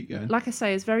camera, keep going. like I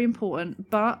say, is very important.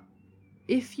 But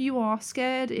if you are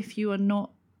scared, if you are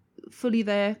not fully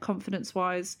there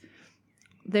confidence-wise,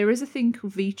 there is a thing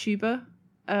called VTuber,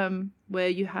 where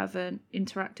you have an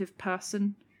interactive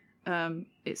person.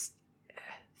 It's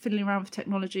fiddling around with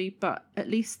technology, but at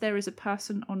least there is a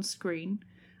person on screen.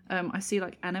 I see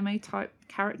like anime type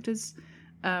characters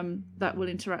that will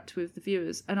interact with the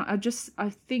viewers, and I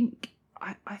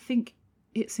think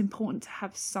it's important to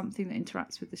have something that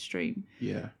interacts with the stream.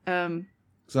 Yeah.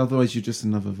 So otherwise you're just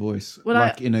another voice,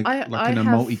 well, in a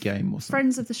multi-game or something.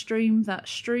 Friends of the stream that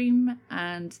stream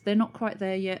and they're not quite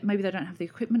there yet. Maybe they don't have the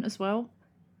equipment as well.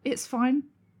 It's fine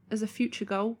as a future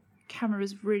goal. Camera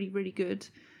is really, really good.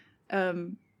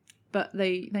 But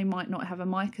they might not have a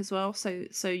mic as well.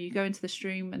 So you go into the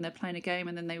stream and they're playing a game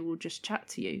and then they will just chat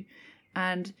to you.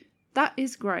 And that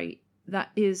is great.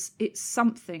 It's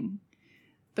something.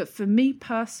 But for me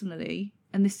personally,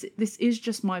 and this is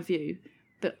just my view,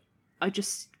 but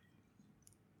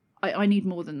I need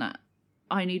more than that.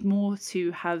 I need more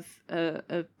to have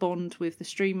a bond with the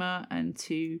streamer and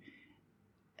to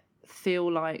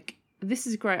feel like this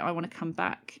is great. I want to come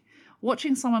back.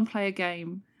 Watching someone play a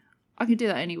game, I can do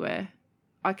that anywhere.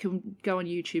 I can go on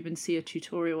YouTube and see a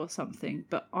tutorial or something,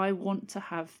 but I want to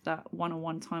have that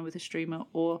one-on-one time with a streamer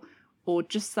or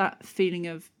just that feeling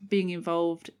of being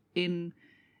involved in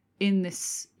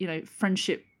this, you know,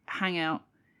 friendship hangout.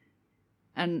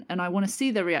 And I want to see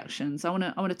their reactions. I want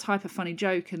to type a funny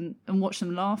joke and watch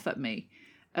them laugh at me.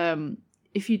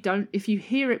 If you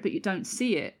hear it but you don't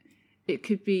see it, it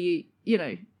could be, you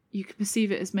know, you could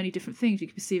perceive it as many different things. You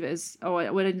could perceive it as, I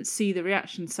didn't see the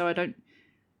reaction, so I don't.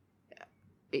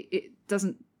 It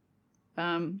doesn't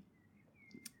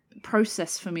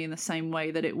process for me in the same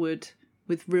way that it would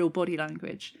with real body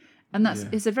language, and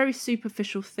it's a very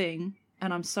superficial thing.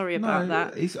 And I'm sorry about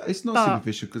that. It's not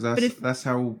superficial because that's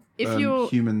how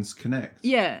humans connect.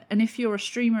 Yeah, and if you're a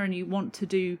streamer and you want to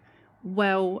do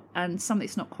well and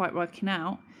something's not quite working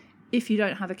out, if you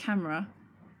don't have a camera,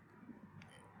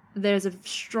 there's a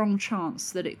strong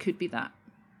chance that it could be that.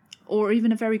 Or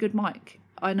even a very good mic.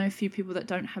 I know a few people that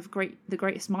don't have the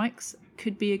greatest mics.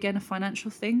 Could be, again, a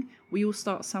financial thing. We all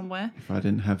start somewhere. If I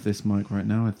didn't have this mic right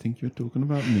now, I think you're talking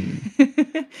about me.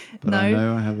 But no, I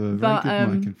know I have a very good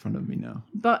mic in front of me now.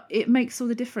 But it makes all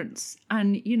the difference.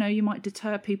 And, you know, you might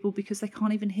deter people because they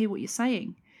can't even hear what you're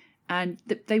saying. And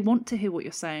they want to hear what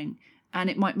you're saying. And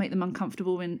it might make them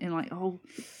uncomfortable in like, oh,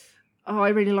 I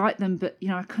really like them, but, you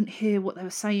know, I couldn't hear what they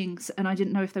were saying. And I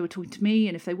didn't know if they were talking to me.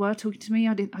 And if they were talking to me,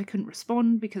 I couldn't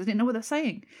respond because I didn't know what they're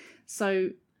saying.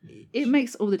 So it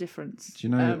makes all the difference. Do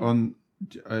you know,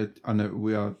 I know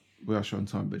we are short on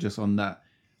time, but just on that,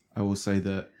 I will say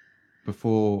that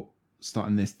before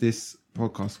starting this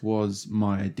podcast was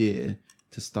my idea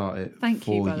to start it. Thank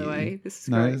you, by the way. This is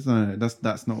great. No,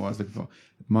 that's not what I was looking for.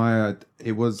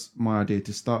 It was my idea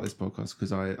to start this podcast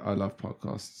because I love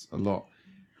podcasts a lot.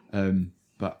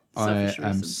 But I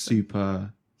am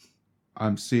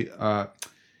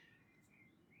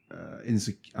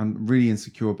I'm really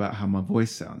insecure about how my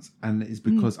voice sounds, and it's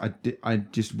because I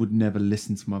just would never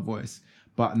listen to my voice.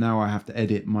 But now I have to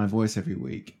edit my voice every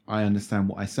week. I understand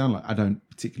what I sound like. I don't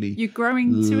particularly. You're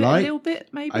growing to it a little bit,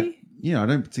 maybe. I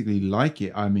don't particularly like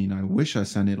it. I mean, I wish I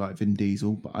sounded like Vin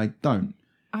Diesel, but I don't.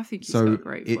 I think he's got a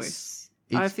great voice.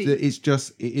 It is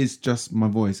just my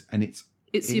voice, and it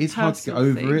is hard to get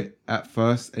over it at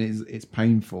first, and it's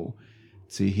painful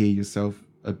to hear yourself,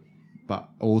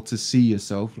 or to see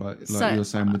yourself like you're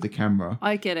saying with the camera.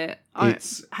 I get it.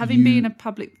 Having been a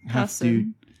public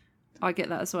person, I get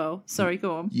that as well. Sorry,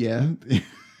 go on. Yeah,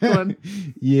 go on.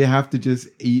 You have to just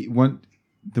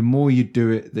the more you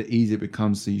do it, the easier it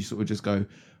becomes. So you sort of just go,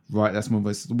 right, that's my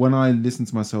voice. When I listen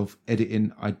to myself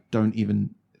editing, I don't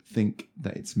even think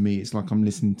that it's me. It's like I'm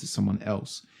listening to someone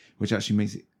else, which actually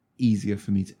makes it easier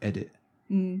for me to edit.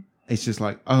 It's just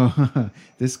like, oh,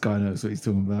 this guy knows what he's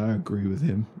talking about. I agree with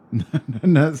him.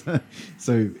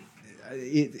 So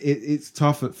it's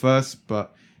tough at first,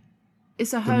 but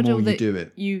it's a hurdle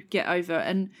that you get over.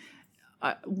 And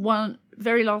one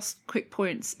very last quick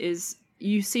points is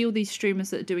you see all these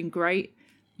streamers that are doing great.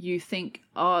 you think,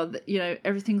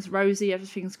 everything's rosy,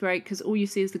 everything's great, because all you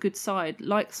see is the good side.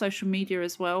 Like social media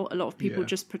as well, a lot of people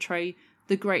just portray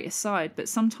the greatest side, but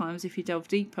sometimes if you delve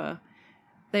deeper,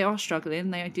 they are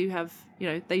struggling. They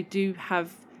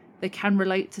can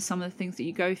relate to some of the things that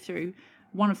you go through.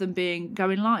 One of them being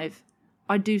going live.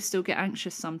 I do still get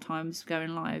anxious sometimes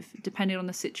going live, depending on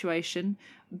the situation,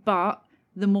 but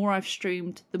the more I've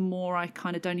streamed, the more I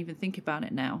kind of don't even think about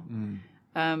it now.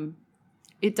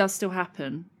 It does still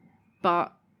happen,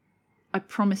 but I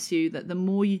promise you that the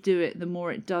more you do it, the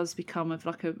more it does become of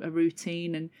like a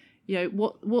routine. And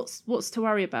what's to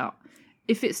worry about?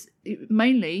 If it's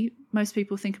mainly, most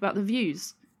people think about the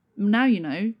views. Now you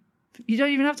don't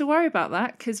even have to worry about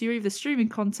that, because you're either streaming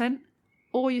content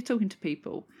or you're talking to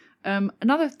people.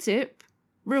 Another tip,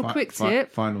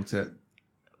 final tip.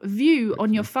 View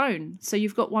on your phone, so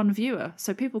you've got one viewer,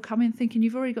 so people come in thinking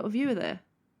you've already got a viewer there.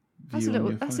 That's a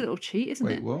little cheat, isn't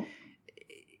it? Wait, what?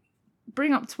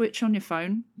 Bring up Twitch on your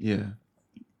phone. Yeah.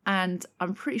 And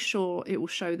I'm pretty sure it will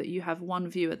show that you have one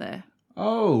viewer there.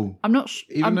 Oh. I'm not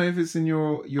even though if it's in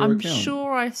your account. I'm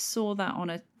sure I saw that on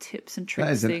a tips and tricks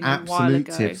that is thing an absolute a while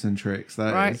ago. Tips and tricks.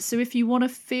 That is. So if you want to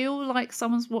feel like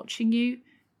someone's watching you,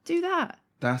 do that.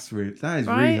 That is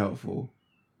really helpful.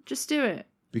 Just do it.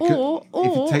 Because or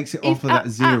if it takes it off of that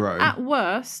zero. At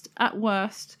worst,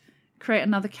 create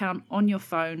another account on your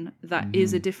phone that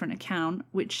is a different account,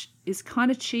 which is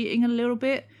kind of cheating a little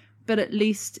bit, but at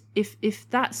least if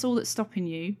that's all that's stopping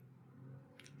you,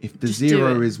 if the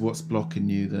zero is what's blocking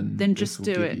you, then just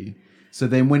do it. You. So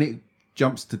then when it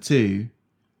jumps to 2,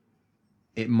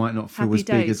 it might not feel as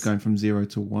big as going from 0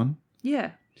 to 1. Yeah.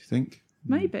 Do you think?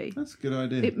 Maybe. That's a good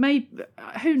idea. It may,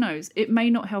 who knows? It may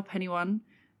not help anyone,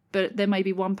 but there may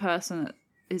be one person that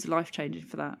is life-changing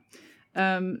for that.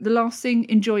 The last thing,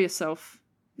 enjoy yourself.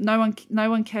 No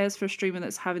one cares for a streamer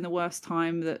that's having the worst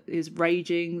time, that is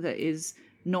raging, that is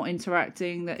not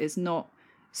interacting, that is not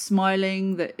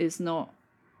smiling, that is not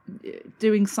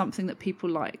doing something that people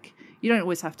like. You don't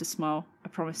always have to smile, I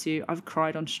promise you. I've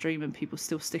cried on stream and people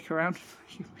still stick around.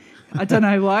 I don't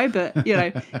know why, but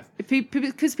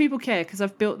because people care, because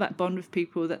I've built that bond with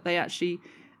people that they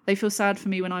feel sad for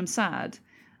me when I'm sad.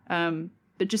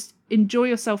 But just enjoy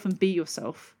yourself and be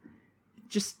yourself.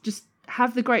 Just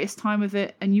have the greatest time with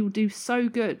it, and you'll do so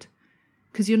good,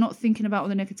 because you're not thinking about all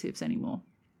the negatives anymore.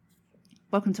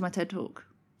 Welcome to my TED Talk.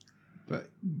 But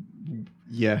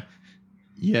yeah.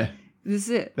 This is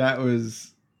it.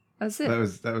 That's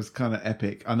it. That was kind of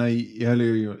epic. I know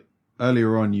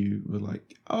earlier on you were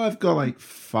like, "Oh, I've got like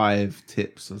 5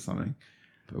 tips or something,"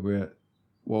 but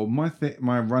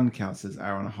my run count says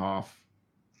 1.5 hours.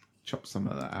 Chop some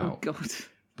of that out. Oh God.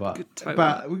 But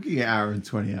we could get 1 hour and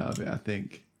 20 out of it, I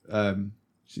think.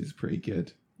 She's pretty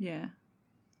good. Yeah.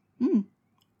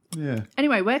 Yeah.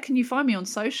 Anyway, where can you find me on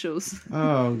socials?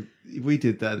 Oh, we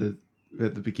did that at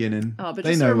the beginning. Oh, but they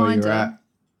just know a reminder. Where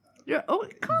you're at. Oh,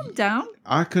 calm down.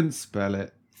 I couldn't spell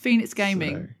it. Phoenix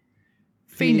Gaming.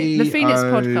 The Phoenix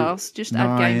Podcast. Just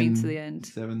add gaming to the end.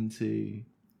 70.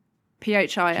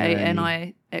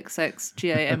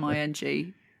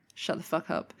 PHIANIXXGAMING. Shut the fuck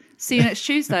up. See you next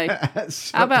Tuesday.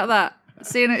 How about that?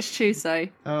 See you next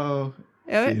Tuesday. Oh.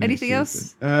 Anything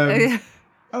else? I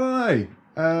don't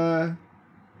know.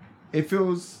 It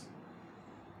feels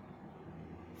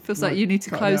like you need to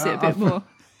close it a bit more.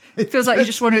 It feels like you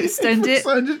just want to extend it.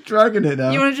 I'm just dragging it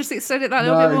now. You want to just extend it that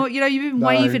little bit more? You've been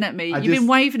waving at me. You've been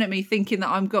waving at me thinking that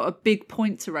I've got a big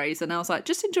point to raise, and I was like,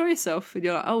 just enjoy yourself. And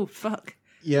you're like, oh, fuck.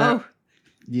 Yeah. Oh.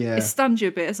 Yeah. It stunned you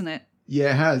a bit, hasn't it?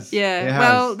 Yeah, it has. Yeah. It has.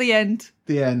 Well, the end.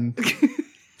 The end.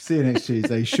 See you next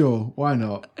Tuesday. Sure. Why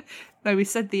not? No, we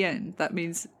said the end. That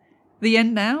means the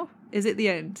end now? Is it the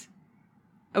end?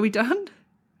 Are we done?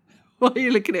 Why are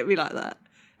you looking at me like that?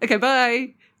 Okay,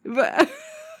 bye.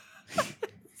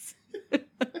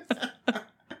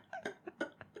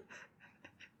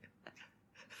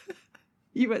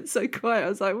 You went so quiet. I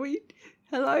was like,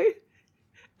 hello?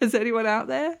 Is anyone out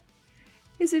there?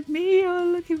 Is it me you're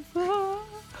looking for?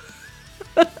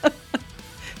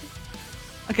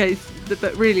 Okay,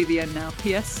 but really the end now.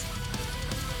 P.S.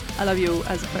 I love you all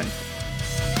as a friend.